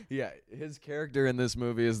walks. Yeah, his character in this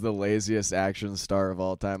movie is the laziest action star of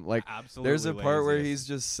all time. Like, Absolutely there's a part where laziest. he's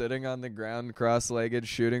just sitting on the ground cross-legged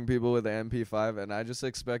shooting people with an MP5, and I just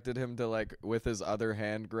expected him to, like, with his other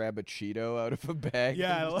hand grab a Cheeto out of a bag.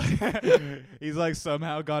 Yeah, like, he's like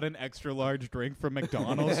somehow got an extra large drink from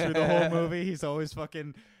McDonald's through the whole movie. He's always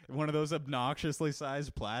fucking one of those obnoxiously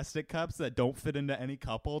sized plastic cups that don't fit into any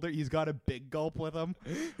cup holder. He's got a big gulp with him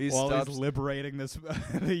he's liberating this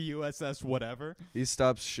the USS whatever. He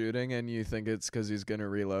stops shooting, and you think it's because he's going to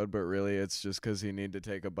reload, but really it's just because he need to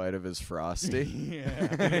take a bite of his Frosty.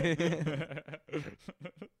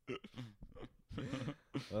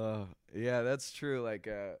 Yeah, that's true. Like,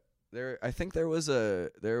 I think there was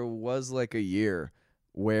like a year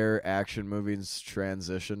where action movies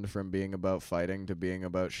transitioned from being about fighting to being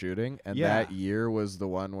about shooting, and that year was the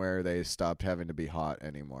one where they stopped having to be hot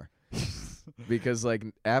anymore. Because like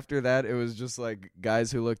after that, it was just like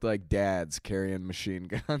guys who looked like dads carrying machine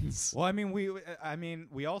guns. Well, I mean,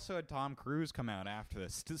 we also had Tom Cruise come out after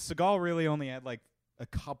this. Seagal really only had like a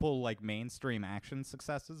couple like mainstream action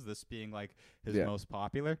successes, this being like his most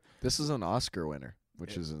popular. This is an Oscar winner,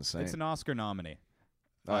 which is insane. It's an Oscar nominee.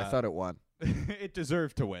 Oh, I thought it won. It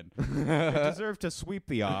deserved to win. It deserved to sweep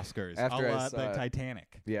the Oscars. After a I la saw the it.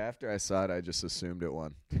 Titanic. Yeah, after I saw it, I just assumed it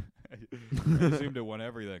won. I assumed it won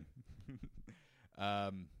everything. Yeah,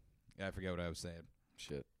 I forget what I was saying.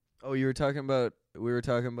 Shit. Oh, we were talking about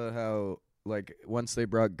how like once they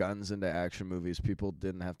brought guns into action movies, people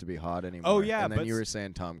didn't have to be hot anymore. Oh, yeah, and then but you were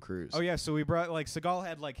saying Tom Cruise. Oh yeah, so we brought like Seagal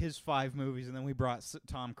had like his 5 movies, and then we brought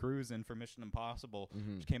Tom Cruise in for Mission Impossible,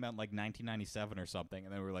 which came out in like 1997 or something,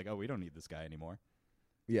 and then we were like, oh, we don't need this guy anymore.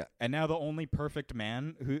 Yeah. And now the only perfect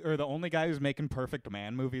man the only guy who's making perfect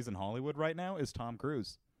man movies in Hollywood right now is Tom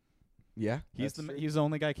Cruise. Yeah, He's the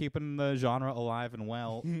only guy keeping the genre alive and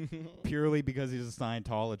well, purely because he's a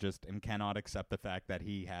Scientologist and cannot accept the fact that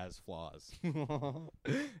he has flaws.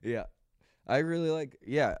 Yeah. I really like.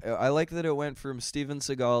 Yeah, I like that it went from Steven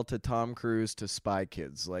Seagal to Tom Cruise to Spy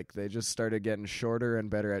Kids. Like they just started getting shorter and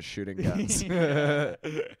better at shooting guns.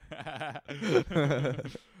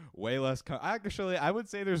 Way less. Actually, I would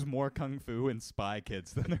say there's more kung fu in Spy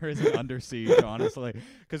Kids than there is in Under Siege, honestly,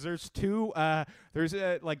 because there's two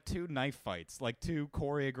knife fights, like 2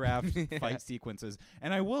 choreographed fight sequences,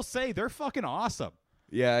 and I will say they're fucking awesome.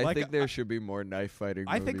 Yeah, I Like, think there should be more knife fighting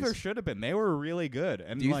I movies. think there should have been. They were really good.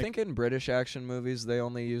 And Do you like, think in British action movies they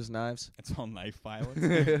only use knives? it's all knife violence?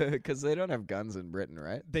 Because they don't have guns in Britain,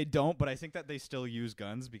 right? They don't, but I think that they still use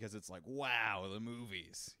guns because it's like, wow, the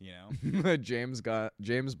movies, you know? James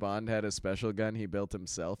Bond had a special gun he built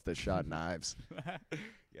himself that shot knives.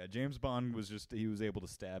 Yeah, James Bond was he was able to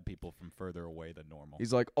stab people from further away than normal.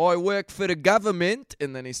 He's like, I work for the government,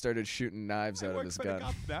 and then he started shooting knives out of his gun.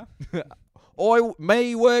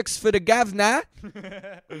 Me works for the governor.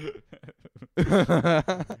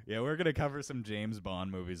 Yeah, we're gonna cover some James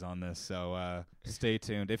Bond movies on this, so stay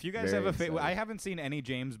tuned. If you guys Very have a excited. I haven't seen any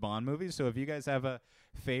James Bond movies, so if you guys have a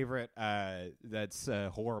favorite that's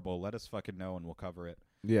horrible, let us fucking know and we'll cover it.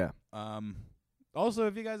 Yeah. Also,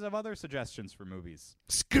 if you guys have other suggestions for movies,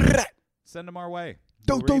 send them our way.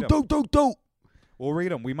 Don't. We'll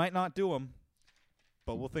read them. We might not do them,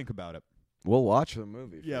 but we'll think about it. We'll watch the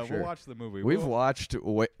movie. For Yeah, sure. we'll watch the movie. We've watched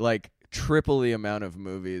like triple the amount of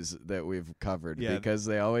movies that we've covered because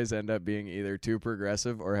they always end up being either too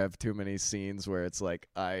progressive or have too many scenes where it's like,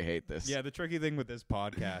 I hate this. Yeah, the tricky thing with this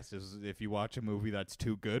podcast is if you watch a movie that's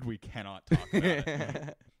too good, we cannot talk about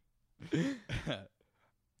it.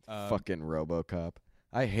 Fucking RoboCop.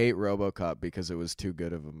 I hate RoboCop because it was too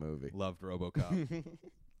good of a movie. Loved RoboCop.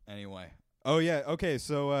 Anyway. Oh, yeah. Okay,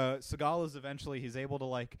 so Seagal is he's able to,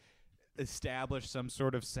 like, establish some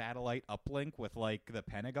sort of satellite uplink with, like, the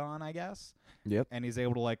Pentagon, I guess. Yep. And he's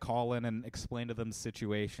able to, like, call in and explain to them the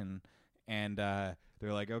situation. And they're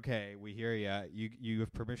like, okay, we hear ya. You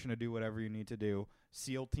have permission to do whatever you need to do.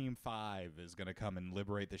 SEAL Team 5 is going to come and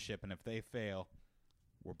liberate the ship, and if they fail,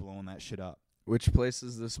 we're blowing that shit up. Which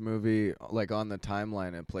places this movie, like on the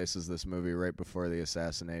timeline, it places this movie right before the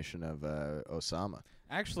assassination of Osama.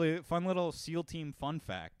 Actually, fun little SEAL Team fun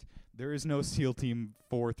fact. There is no SEAL Team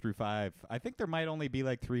 4 through 5. I think there might only be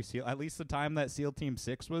like 3 SEAL. At least the time that SEAL Team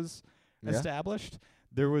 6 was established,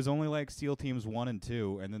 there was only like SEAL Teams 1 and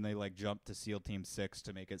 2, and then they like jumped to SEAL Team 6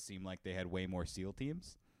 to make it seem like they had way more SEAL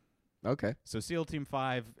teams. Okay. So SEAL Team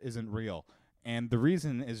 5 isn't real. And the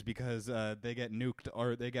reason is because they get nuked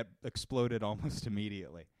or they get exploded almost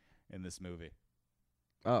immediately in this movie.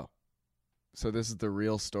 Oh. So this is the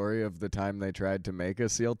real story of the time they tried to make a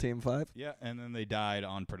SEAL Team 5? Yeah, and then they died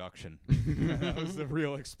on production. That was the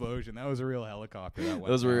real explosion. That was a real helicopter. That went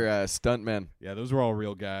Those were down. stuntmen. Yeah, those were all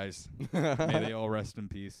real guys. May they all rest in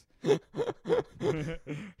peace.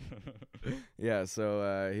 Yeah,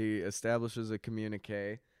 so he establishes a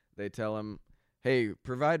communique. They tell him, hey,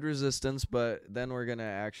 provide resistance, but then we're going to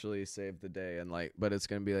actually save the day. But it's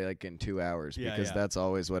going to be like in 2 hours because that's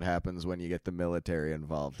always what happens when you get the military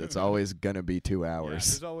involved. It's always going to be 2 Yeah, hours.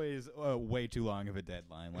 there's always way too long of a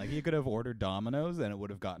deadline. Like, you could have ordered Domino's and it would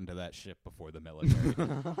have gotten to that ship before the military.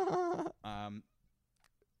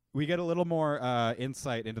 We get a little more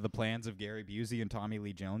insight into the plans of Gary Busey and Tommy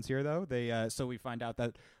Lee Jones here, though. So we find out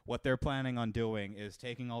that what they're planning on doing is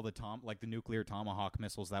taking all the the nuclear Tomahawk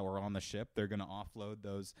missiles that were on the ship. They're going to offload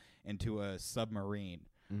those into a submarine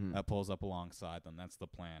that pulls up alongside them. That's the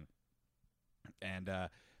plan. And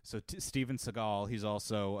so Steven Seagal, he's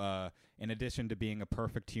also, in addition to being a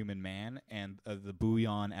perfect human man and the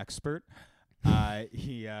bouillon expert,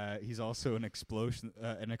 he's also an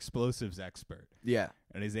explosives expert. Yeah.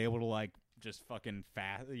 And he's able to like just fucking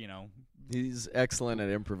He's excellent at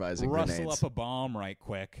improvising rustle grenades. up a bomb right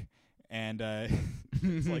quick, and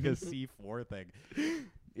it's like a C4 thing.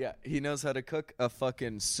 Yeah, he knows how to cook a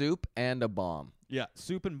fucking soup and a bomb. Yeah,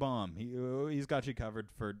 soup and bomb. He's got you covered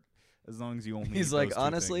for as long as you only. He's eat like, those two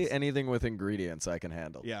honestly, things." anything with ingredients I can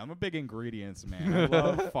handle. Yeah, I'm a big ingredients man. I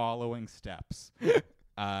love following steps.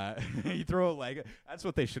 You throw a Lego. That's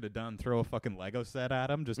what they should have done. Throw a fucking Lego set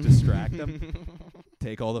at him, just distract him.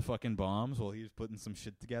 Take all the fucking bombs while he's putting some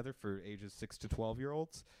shit together for ages 6 to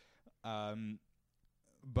 12-year-olds. Yeah.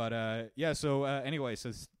 So anyway,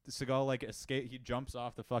 so Seagal like escape. He jumps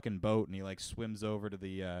off the fucking boat and he like swims over to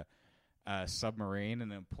the submarine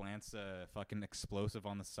and then plants a fucking explosive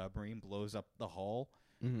on the submarine, blows up the hull.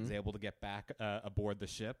 Mhm. Is able to get back aboard the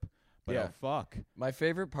ship. But Yeah. oh fuck. My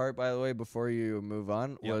favorite part, by the way, before you move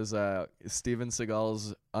on, Yep. was Steven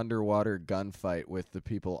Seagal's underwater gunfight with the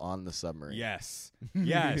people on the submarine. Yes.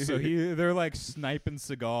 Yeah, so they're like sniping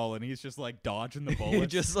Seagal and he's just like dodging the He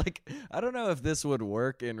bullets. just like, I don't know if this would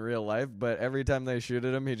work in real life, but every time they shoot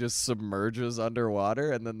at him, he just submerges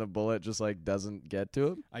underwater, and then the bullet just like doesn't get to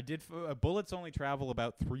him. I did bullets only travel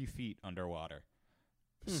about 3 feet underwater.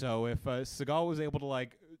 So if Seagal was able to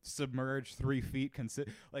like submerge 3 feet,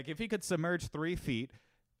 like if he could submerge 3 feet,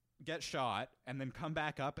 get shot, and then come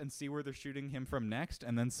back up and see where they're shooting him from next,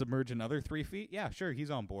 and then submerge another 3 feet, yeah, sure,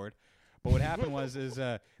 he's on board. But what happened was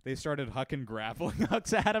they started hucking grappling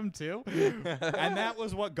hooks at him too, and that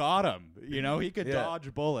was what got him. You know, he could Yeah.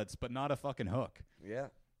 dodge bullets, but not a fucking hook. Yeah.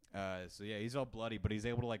 So yeah, he's all bloody, but he's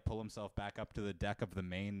able to like pull himself back up to the deck of the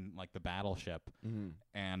main, like the battleship,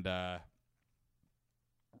 and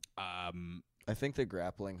I think the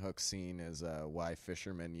grappling hook scene is why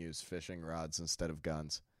fishermen use fishing rods instead of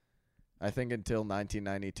guns. I think until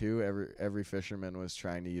 1992, every fisherman was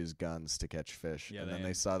trying to use guns to catch fish. Yeah, and they then they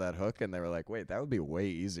had- saw that hook, and they were like, wait, that would be way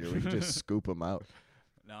easier. We could just scoop them out.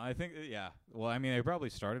 No, I think yeah. Well, I mean, they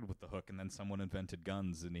probably started with the hook, and then someone invented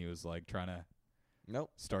guns, and he was like trying to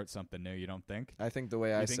Nope. start something new. You don't think? I think the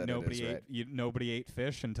way I You think said nobody it is ate right. nobody ate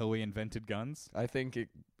fish until we invented guns? I think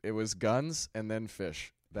it was guns and then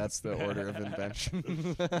fish. That's the order of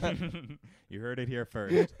invention. You heard it here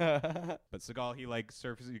first. But Seagal, he like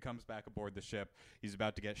surfaces. He comes back aboard the ship. He's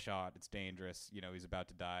about to get shot. It's dangerous. You know, he's about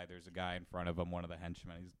to die. There's a guy in front of him, one of the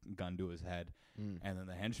henchmen. He's gun to his head, and then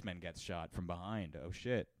the henchman gets shot from behind. Oh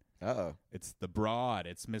shit! Uh-oh. It's the broad.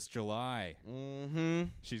 It's Miss July. Mm-hmm.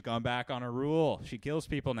 She's gone back on her rule. She kills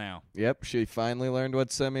people now. Yep, she finally learned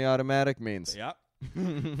what semi-automatic means. Yep.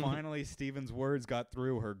 Finally, Steven's words got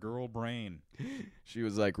through her girl brain. She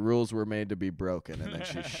was like, rules were made to be broken, and then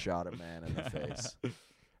she shot a man in the face.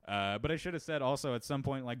 But I should have said also at some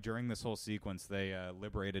point, like during this whole sequence, they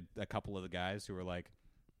liberated a couple of the guys who were like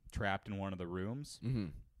trapped in one of the rooms. Mm-hmm.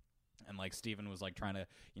 And like Steven was like trying to,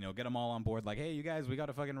 you know, get them all on board. Like, hey, you guys, we got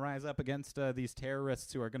to fucking rise up against these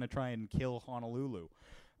terrorists who are going to try and kill Honolulu.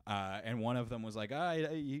 And one of them was like,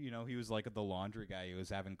 you know, he was like the laundry guy. He was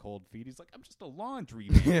having cold feet. He's like, I'm just a laundry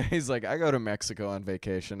man. Yeah, he's like, I go to Mexico on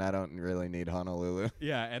vacation. I don't really need Honolulu.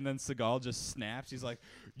 Yeah, and then Seagal just snaps. He's like,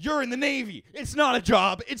 you're in the Navy. It's not a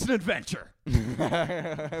job. It's an adventure.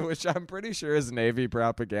 Which I'm pretty sure is Navy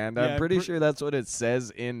propaganda. Yeah, I'm pretty sure that's what it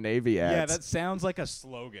says in Navy ads. Yeah, that sounds like a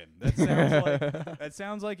slogan. That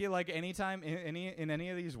sounds like it. Like anytime in any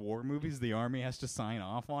of these war movies, the army has to sign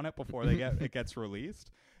off on it before it gets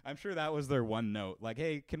released. I'm sure that was their one note. Like,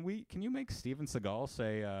 hey, can you make Steven Seagal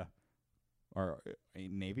say or a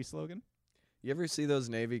Navy slogan? You ever see those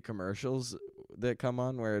Navy commercials that come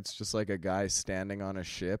on where it's just like a guy standing on a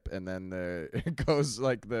ship and then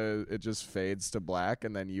it just fades to black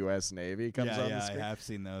and then U.S. Navy comes on the screen? I have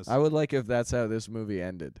seen those. I would like if that's how this movie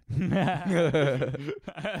ended.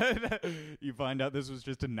 You find out this was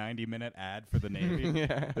just a 90-minute ad for the Navy.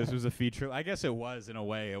 Yeah. This was a feature. I guess it was, in a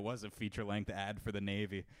way. It was a feature-length ad for the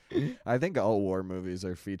Navy. I think all war movies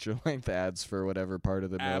are feature-length ads for whatever part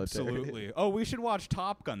of the military. Absolutely. Oh, we should watch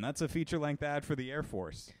Top Gun. That's a feature-length ad for the Air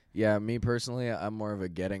Force. Yeah, me personally, I'm more of a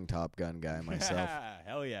getting Top Gun guy myself.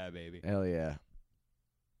 Hell yeah, baby. Hell yeah.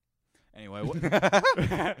 Anyway,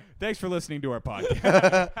 thanks for listening to our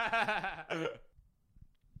podcast.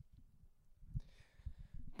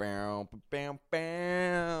 Bow, bow,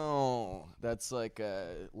 bow. That's like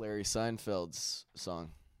Larry Seinfeld's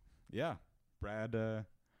song. Yeah. Brad riffed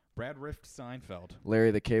Seinfeld.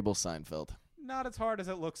 Larry the Cable Seinfeld. Not as hard as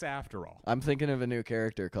it looks after all. I'm thinking of a new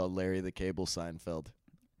character called Larry the Cable Seinfeld.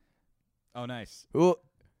 Oh, nice. Who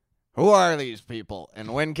are these people,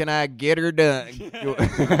 and when can I get her done?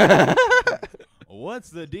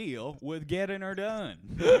 What's the deal with getting her done?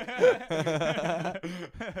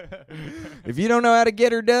 If you don't know how to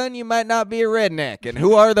get her done, you might not be a redneck. And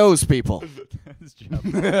who are those people?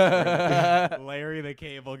 That's Larry the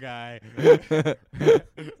Cable Guy.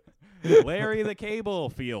 Larry the Cable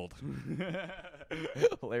Field.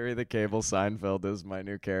 Larry the Cable Seinfeld is my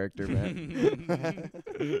new character, man.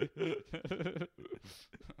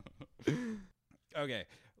 Okay,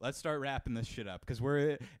 let's start wrapping this shit up because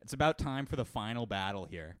it's about time for the final battle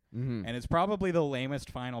here, Mm-hmm. and it's probably the lamest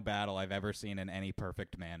final battle I've ever seen in any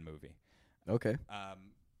Perfect Man movie. Okay.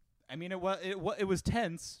 I mean, it was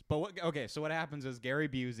tense, but so what happens is Gary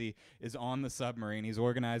Busey is on the submarine. He's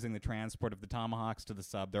organizing the transport of the Tomahawks to the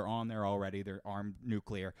sub. They're on there already. They're armed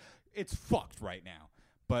nuclear. It's fucked right now.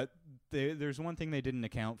 But there's one thing they didn't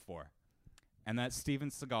account for, and that's Steven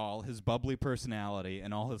Seagal, his bubbly personality,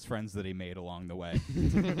 and all his friends that he made along the way.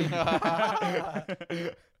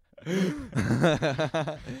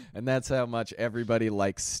 And that's how much everybody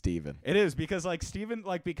likes Steven. It is because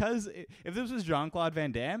if this was Jean-Claude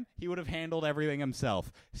Van Damme, he would have handled everything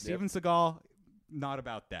himself. Steven Seagal, not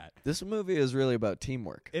about that. This movie is really about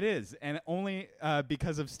teamwork. It is, and only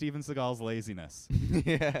because of Steven Seagal's laziness.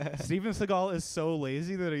 Yeah. Steven Seagal is so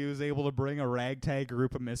lazy that he was able to bring a ragtag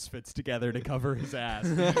group of misfits together to cover his ass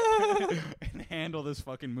and handle this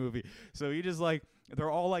fucking movie. So he just they're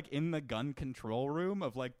all in the gun control room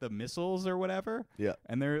of the missiles or whatever. Yeah.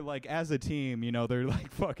 And they're as a team, they're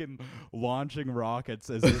fucking launching rockets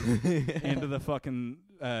into the fucking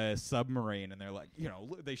submarine, and they're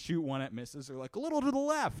they shoot one at misses. They're a little to the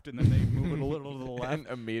left, and then they move it a little to the left. And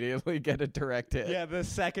immediately get a direct hit. Yeah, the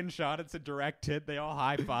second shot, it's a direct hit. They all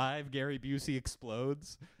high five. Gary Busey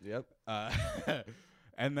explodes. Yep.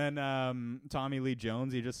 And then Tommy Lee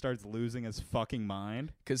Jones, he just starts losing his fucking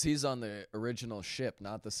mind. Because he's on the original ship,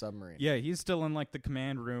 not the submarine. Yeah, he's still in the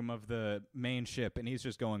command room of the main ship, and he's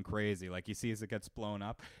just going crazy. He sees it gets blown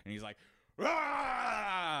up, and he's like,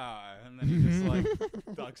 "Ah!" And then he just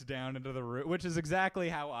ducks down into the room, which is exactly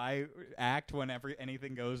how I act whenever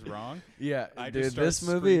anything goes wrong. Yeah, I dude, just start this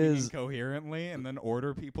movie screaming is incoherently and then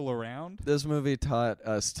order people around. This movie taught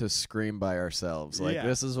us to scream by ourselves. Yeah.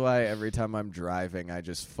 This is why every time I'm driving, I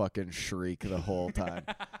just fucking shriek the whole time.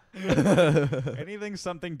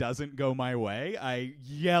 Something doesn't go my way, I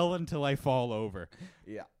yell until I fall over.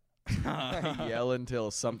 Yeah. I yell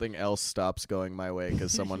until something else stops going my way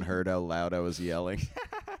because someone heard how loud I was yelling.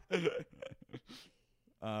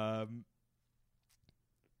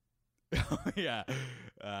 Yeah.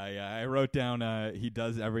 I wrote down he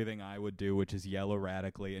does everything I would do, which is yell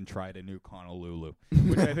erratically and try to nuke Honolulu,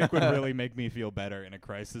 which I think would really make me feel better in a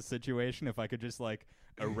crisis situation if I could just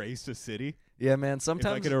erase a city. Yeah, man. If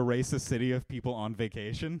I could erase a city of people on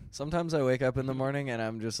vacation. Sometimes I wake up in the morning and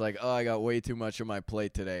I'm just like, oh, I got way too much on my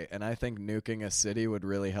plate today. And I think nuking a city would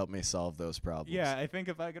really help me solve those problems. Yeah, I think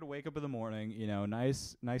if I could wake up in the morning,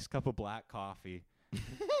 nice cup of black coffee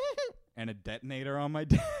and a detonator on my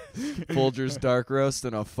desk. Folgers dark roast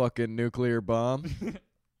and a fucking nuclear bomb.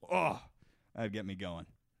 Oh, that'd get me going.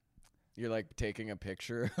 You're taking a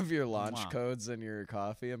picture of your launch Mwah. codes and your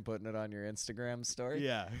coffee and putting it on your Instagram story.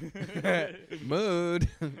 Yeah. Mood.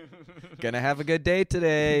 Gonna have a good day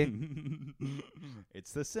today.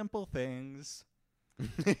 It's the simple things.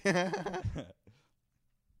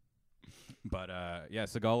 But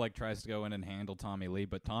Seagal tries to go in and handle Tommy Lee,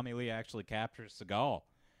 but Tommy Lee actually captures Seagal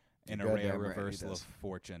in a rare Goddamn right he reversal of does.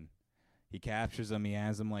 fortune. He captures him. He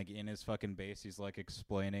has him in his fucking base. He's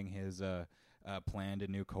explaining his plan to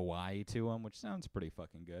nuke Hawaii to him, which sounds pretty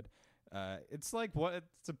fucking good. It's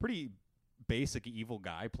it's a pretty basic evil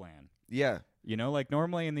guy plan. Yeah.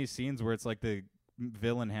 Normally in these scenes where it's the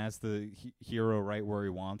villain has the hero right where he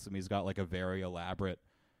wants him, he's got a very elaborate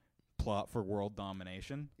plot for world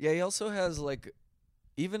domination. Yeah, he also has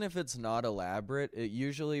even if it's not elaborate, it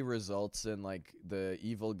usually results in the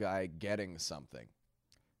evil guy getting something.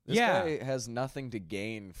 This guy has nothing to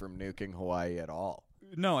gain from nuking Hawaii at all.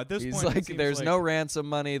 No, at this He's point, it seems there's no ransom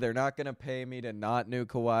money. They're not going to pay me to not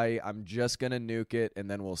nuke Hawaii. I'm just going to nuke it,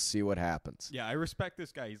 and then we'll see what happens. Yeah, I respect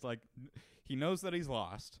this guy. He's he knows that he's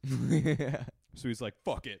lost. Yeah. So he's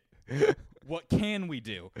fuck it. What can we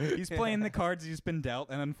do? He's playing the cards he's been dealt,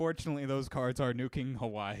 and unfortunately those cards are nuking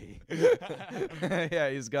Hawaii. Yeah,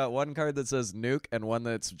 he's got one card that says nuke and one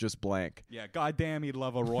that's just blank. Yeah, goddamn, he'd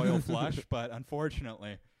love a royal flush, but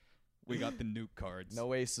unfortunately, we got the nuke cards.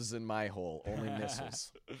 No aces in my hole, only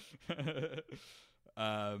missiles. And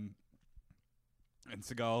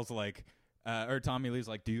Seagal's or Tommy Lee's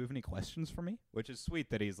do you have any questions for me? Which is sweet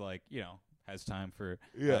that he's has time for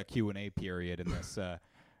Q&A period in this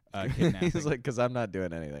kidnapping. He's because I'm not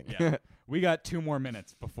doing anything. Yeah. We got 2 more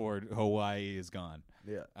minutes before Hawaii is gone.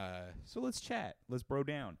 Yeah. So let's chat. Let's bro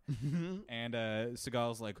down. And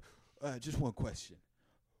Seagal's just one question.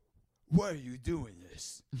 why are you doing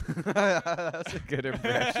this? That's a good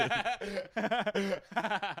impression.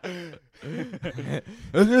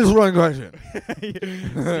 This is one question.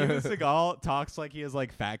 Steven Seagal talks like he has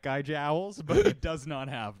like fat guy jowls, but he does not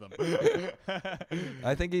have them.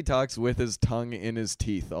 I think he talks with his tongue in his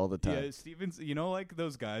teeth all the time. Yeah, Steven's, you know, like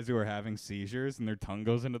those guys who are having seizures and their tongue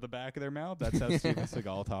goes into the back of their mouth? That's how Steven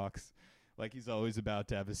Seagal talks. Like he's always about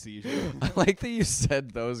to have a seizure. I like that you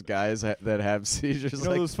said those guys that have seizures. You know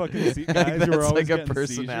like, those fucking guys like who are that's always like a getting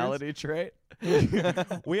personality trait.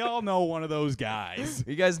 We all know one of those guys.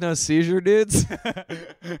 You guys know seizure dudes?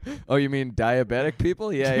 Oh, you mean diabetic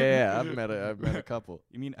people? Yeah. I've met a couple.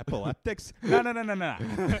 You mean epileptics? No.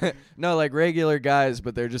 No, like regular guys,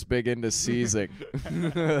 but they're just big into seizing.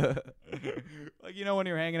 Like, you know when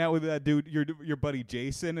you're hanging out with that dude, your buddy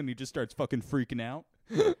Jason, and he just starts fucking freaking out?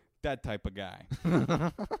 That type of guy.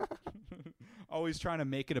 Always trying to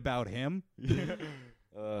make it about him.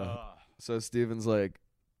 So Steven's like,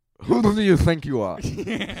 who do you think you are?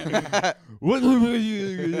 What are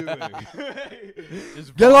you doing?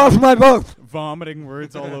 Get off my boat! Vomiting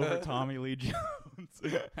words all over Tommy Lee Jones.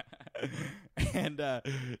 And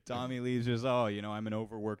Tommy Lee's just, I'm an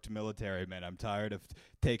overworked military man. I'm tired of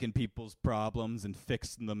taking people's problems and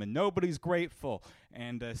fixing them, and nobody's grateful.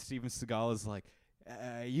 And Steven Seagal is like,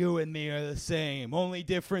 you and me are the same. Only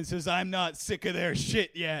difference is I'm not sick of their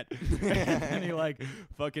shit yet. And he like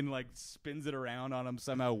fucking like spins it around on him,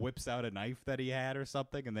 somehow whips out a knife that he had or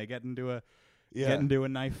something, and they get into a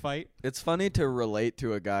knife fight. It's funny to relate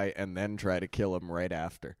to a guy and then try to kill him right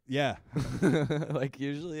after. Yeah. Like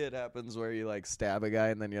usually it happens where you like stab a guy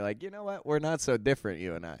and then you're like, you know what? We're not so different,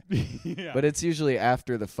 you and I. Yeah. But it's usually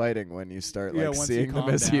after the fighting when you start like once seeing you them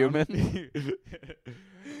calm as down. human.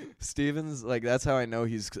 Steven's like, that's how I know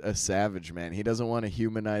he's a savage, man. He doesn't want to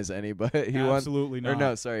humanize anybody. Absolutely not. Or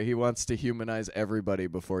no, sorry, he wants to humanize everybody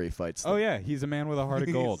before he fights them. Oh yeah, he's a man with a heart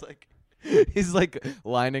of gold. He's like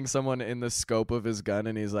lining someone in the scope of his gun,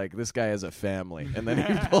 and he's like, this guy has a family. And then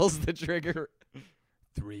he pulls the trigger.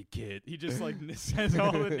 3 kids. He just like says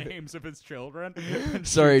all the names of his children.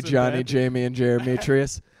 Sorry, shoots them Johnny, dead. Jamie, and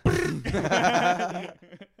Jeremetrius.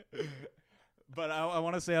 But I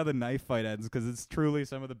want to say how the knife fight ends, because it's truly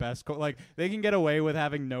some of the best. Like, they can get away with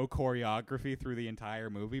having no choreography through the entire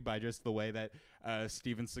movie by just the way that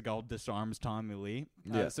Steven Seagal disarms Tommy Lee.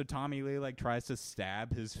 Yeah. So Tommy Lee like tries to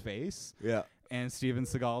stab his face. Yeah. And Steven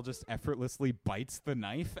Seagal just effortlessly bites the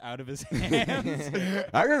knife out of his hands.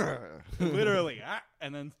 Literally.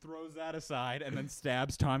 And then throws that aside and then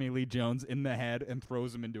stabs Tommy Lee Jones in the head and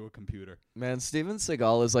throws him into a computer. Man, Steven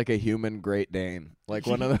Seagal is like a human Great Dane. Like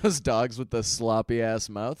one of those dogs with the sloppy-ass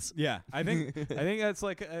mouths. Yeah, I think that's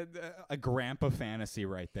like a grandpa fantasy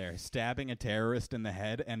right there. Stabbing a terrorist in the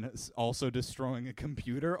head and also destroying a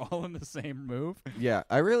computer all in the same move. Yeah,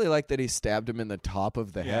 I really like that he stabbed him in the top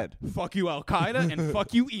of the head. Fuck you, Al-Qaeda, and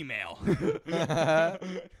fuck you, email. Yeah,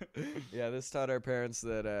 this taught our parents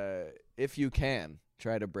that if you can,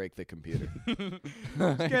 try to break the computer. Just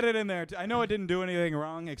get it in there. I know it didn't do anything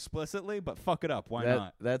wrong explicitly, but fuck it up. Why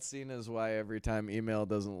not? That scene is why every time email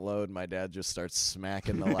doesn't load, my dad just starts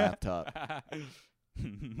smacking the laptop.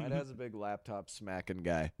 My dad's a big laptop smacking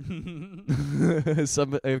guy.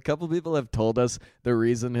 A couple people have told us the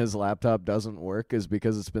reason his laptop doesn't work is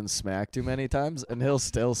because it's been smacked too many times, and he'll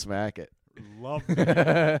still smack it. Love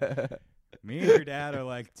it. Me and your dad are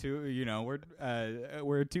like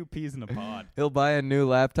we're 2 peas in a pod. He'll buy a new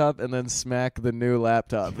laptop and then smack the new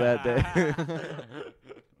laptop that day.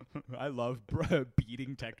 I love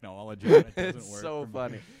beating technology when it doesn't It's work. so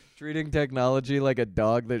funny. Treating technology like a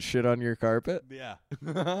dog that shit on your carpet. Yeah.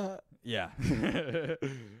 Yeah.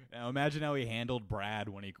 Now imagine how he handled Brad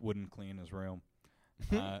when he wouldn't clean his room.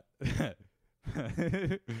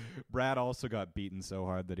 Brad also got beaten so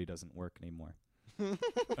hard that he doesn't work anymore.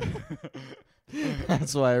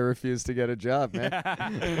 That's why I refuse to get a job, man.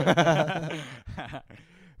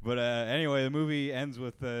 But anyway, the movie ends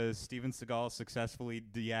with Steven Seagal successfully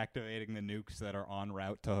deactivating the nukes that are en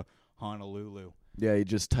route to Honolulu, Yeah, he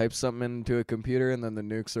just types something into a computer, and then the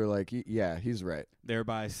nukes are like, yeah, he's right.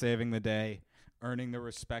 thereby saving the day, earning the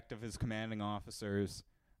respect of his commanding officers,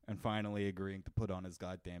 and finally agreeing to put on his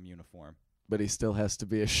goddamn uniform. But he still has to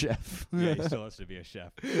be a chef. Yeah, he still has to be a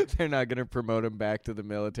chef. They're not going to promote him back to the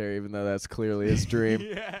military, even though that's clearly his dream.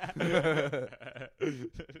 Yeah.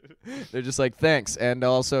 They're just like, thanks, and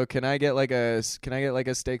also, can I get like a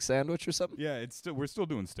steak sandwich or something? Yeah, we're still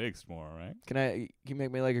doing steaks tomorrow, right? Can you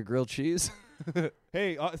make me like a grilled cheese?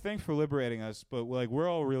 Hey, thanks for liberating us, but like we're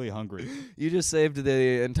all really hungry. You just saved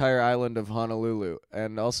the entire island of Honolulu.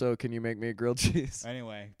 And also, can you make me a grilled cheese?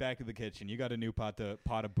 Anyway, back to the kitchen. You got a new pot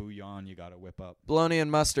of bouillon you got to whip up. Bologna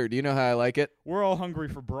and mustard. You know how I like it? We're all hungry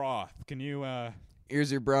for broth. Can you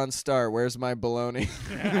Here's your Bronze Star. Where's my bologna?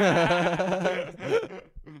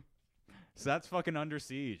 So that's fucking Under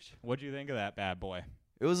Siege. What'd you think of that bad boy?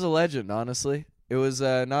 It was a legend, honestly. It was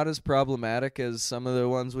not as problematic as some of the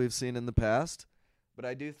ones we've seen in the past, but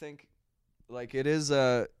I do think, like, it is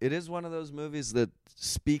one of those movies that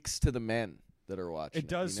speaks to the men that are watching. It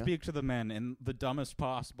does speak to the men in the dumbest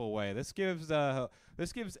possible way. This gives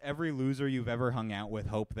every loser you've ever hung out with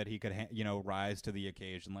hope that he could rise to the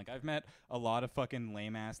occasion. Like, I've met a lot of fucking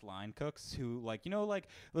lame ass line cooks who like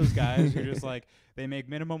those guys who just like they make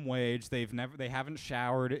minimum wage. They haven't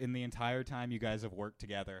showered in the entire time you guys have worked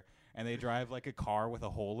together. And they drive like a car with a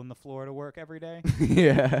hole in the floor to work every day.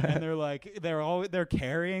 Yeah. And they're like they're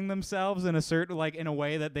carrying themselves in a certain in a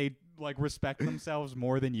way that they like respect themselves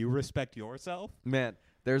more than you respect yourself. Man,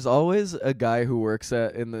 there's always a guy who works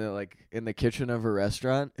in the kitchen of a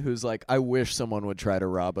restaurant who's like, I wish someone would try to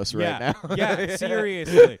rob us right now. Yeah,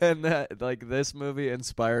 seriously. And this movie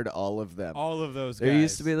inspired all of them. All of those guys. There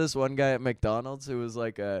used to be this one guy at McDonald's who was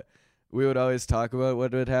like we would always talk about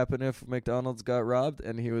what would happen if McDonald's got robbed,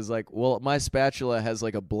 and he was like, well, my spatula has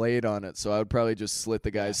like a blade on it, so I would probably just slit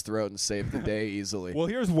the guy's throat and save the day easily. Well,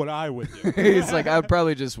 here's what I would do. He's like, I would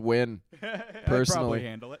probably just win. I'd Personally. probably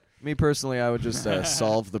handle it. Me personally, I would just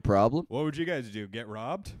solve the problem. What would you guys do? Get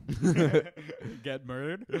robbed? Get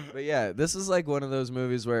murdered? But yeah, this is like one of those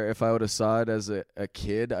movies where if I would have saw it as a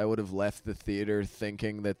kid, I would have left the theater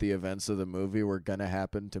thinking that the events of the movie were going to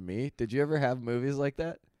happen to me. Did you ever have movies like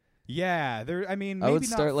that? Yeah, maybe I would not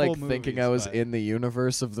start full like movies, thinking I was but in the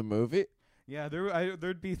universe of the movie. Yeah,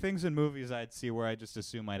 there'd be things in movies I'd see where I just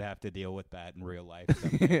assume I'd have to deal with that in real life.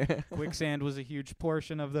 Quicksand was a huge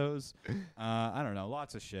portion of those. I don't know,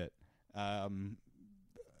 lots of shit.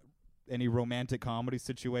 Any romantic comedy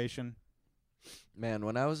situation? Man,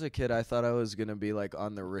 when I was a kid, I thought I was going to be like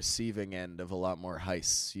on the receiving end of a lot more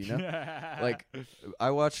heists, you know? Like,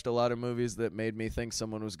 I watched a lot of movies that made me think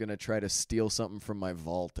someone was going to try to steal something from my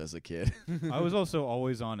vault as a kid. I was also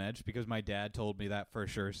always on edge because my dad told me that for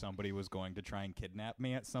sure somebody was going to try and kidnap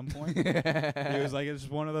me at some point. He was like, it's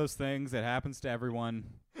just one of those things that happens to everyone.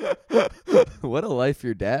 What a life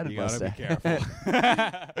your dad You must gotta be have.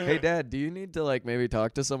 careful. Hey, Dad, do you need to like maybe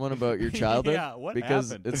talk to someone about your childhood? Yeah, what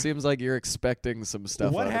because happened? it seems like you're expecting some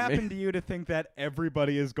stuff What out happened of me. to you to think that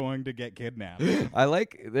everybody is going to get kidnapped?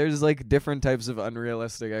 There's like different types of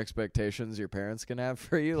unrealistic expectations your parents can have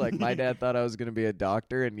for you. Like my dad thought I was going to be a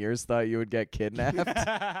doctor and yours thought you would get kidnapped.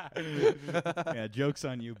 Yeah, joke's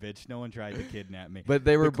on you, bitch. No one tried to kidnap me. But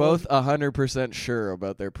they were both 100% sure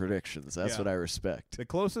about their predictions. That's Yeah. what I respect. The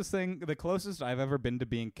closest I've ever been to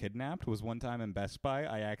being kidnapped was one time in Best Buy.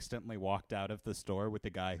 I accidentally walked out of the store with a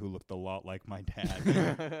guy who looked a lot like my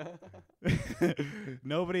dad.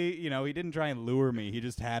 Nobody, he didn't try and lure me. He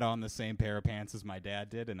just had on the same pair of pants as my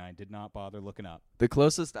dad did, and I did not bother looking up. The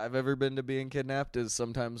closest I've ever been to being kidnapped is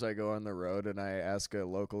sometimes I go on the road and I ask a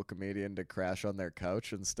local comedian to crash on their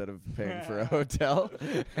couch instead of paying for a hotel.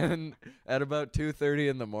 And at about 2:30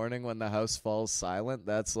 in the morning when the house falls silent,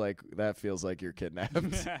 that feels like you're kidnapped.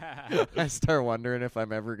 I start wondering if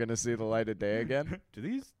I'm ever going to see the light of day again. Do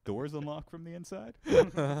these doors unlock from the inside?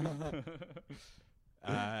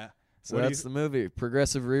 So that's the movie.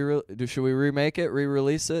 Progressive should we remake it,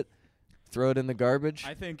 re-release it, throw it in the garbage?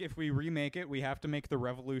 I think if we remake it, we have to make the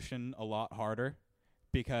revolution a lot harder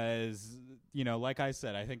because, like I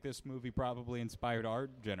said, I think this movie probably inspired our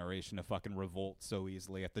generation to fucking revolt so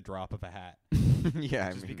easily at the drop of a hat.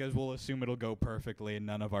 Yeah, Just because we'll assume it'll go perfectly and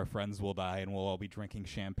none of our friends will die and we'll all be drinking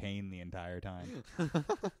champagne the entire time.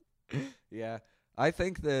 Yeah, I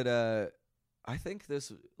think that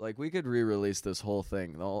this, like, we could re-release this whole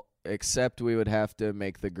thing, except we would have to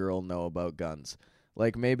make the girl know about guns.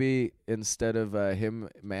 Like, maybe instead of him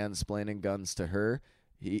mansplaining guns to her,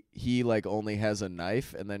 he like only has a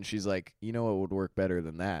knife, and then she's like, you know what would work better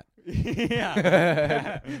than that?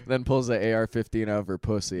 Yeah. Then pulls the AR-15 out of her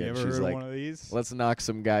pussy, You and ever she's heard like, of one of these? let's knock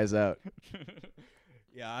some guys out.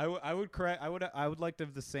 Yeah, I would like to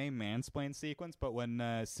have the same mansplain sequence, but when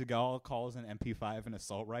Seagal calls an MP5 an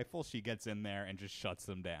assault rifle, she gets in there and just shuts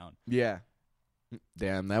them down. Yeah.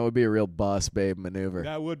 Damn, that would be a real boss babe maneuver.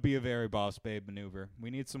 That would be a very boss babe maneuver.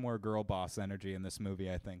 We need some more girl boss energy in this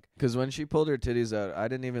movie, I think. Because when she pulled her titties out, I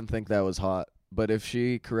didn't even think that was hot. But if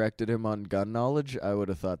she corrected him on gun knowledge, I would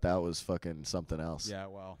have thought that was fucking something else. Yeah,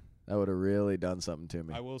 well. That would have really done something to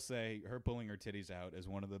me. I will say her pulling her titties out is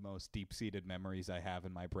one of the most deep-seated memories I have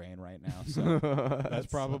in my brain right now. So that's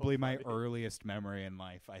probably my earliest memory in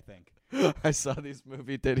life, I think. I saw these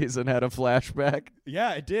movie titties and had a flashback.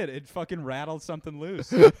 Yeah, it did. It fucking rattled something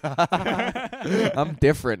loose. I'm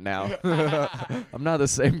different now. I'm not the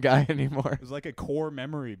same guy anymore. It was like a core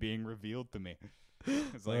memory being revealed to me.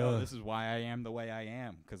 It's like, oh, this is why I am the way I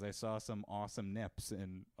am, because I saw some awesome nips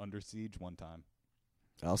in Under Siege one time.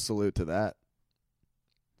 I'll salute to that.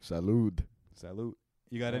 Salute. Salute.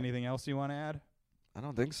 You got anything else you want to add? I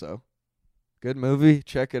don't think so. Good movie.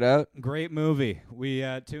 Check it out. Great movie. We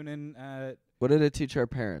tune in. What did it teach our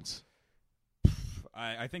parents?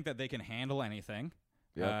 I think that they can handle anything.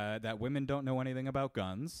 Yep. That women don't know anything about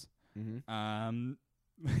guns. Mm-hmm.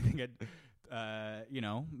 I think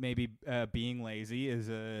maybe being lazy is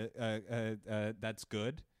that's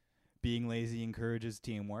good. Being lazy encourages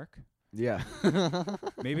teamwork. Yeah.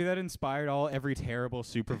 Maybe that inspired every terrible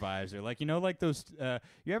supervisor. Like, like those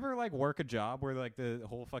you ever like work a job where like the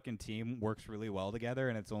whole fucking team works really well together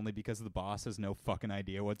and it's only because the boss has no fucking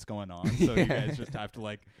idea what's going on, so you guys just have to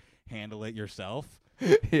like handle it yourself.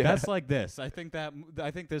 Yeah. That's like this. I think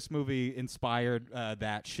this movie inspired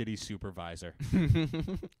that shitty supervisor.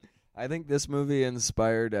 I think this movie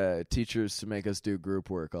inspired teachers to make us do group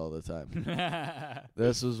work all the time.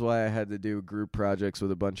 This was why I had to do group projects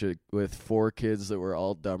with 4 kids that were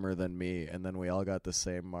all dumber than me, and then we all got the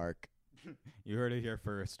same mark. You heard it here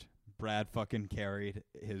first. Brad fucking carried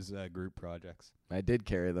his group projects. I did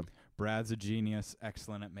carry them. Brad's a genius,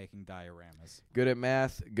 excellent at making dioramas. Good at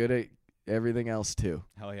math, good at everything else too.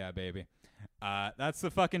 Hell yeah, baby. That's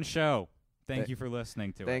the fucking show. Thank you for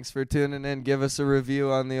listening to it. Thanks for tuning in. Give us a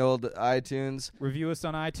review on the old iTunes. Review us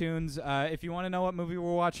on iTunes. If you want to know what movie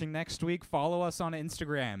we're watching next week, follow us on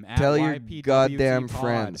Instagram. Tell your YPWT goddamn Pod.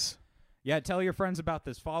 friends. Yeah, tell your friends about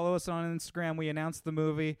this. Follow us on Instagram. We announced the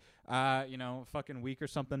movie, fucking week or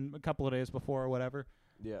something, a couple of days before or whatever.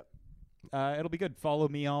 Yeah. It'll be good. Follow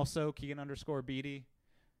me also, Keegan_BD.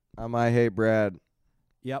 I hate Brad.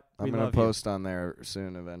 Yep. I'm going to post on there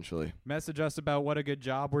soon eventually. Message us about what a good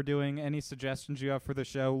job we're doing, any suggestions you have for the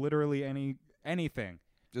show, literally anything.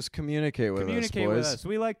 Just communicate with us, boys. Communicate with us.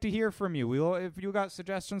 We like to hear from you. If you got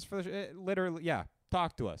suggestions for the literally, yeah,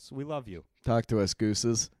 talk to us. We love you. Talk to us,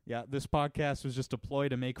 gooses. Yeah, this podcast was just a ploy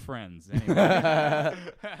to make friends. Anyway.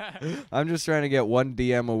 I'm just trying to get 1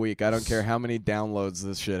 DM a week. I don't care how many downloads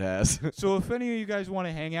this shit has. So if any of you guys want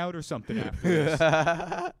to hang out or something after this,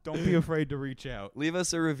 don't be afraid to reach out. Leave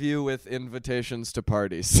us a review with invitations to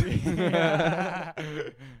parties.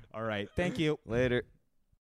 All right. Thank you. Later.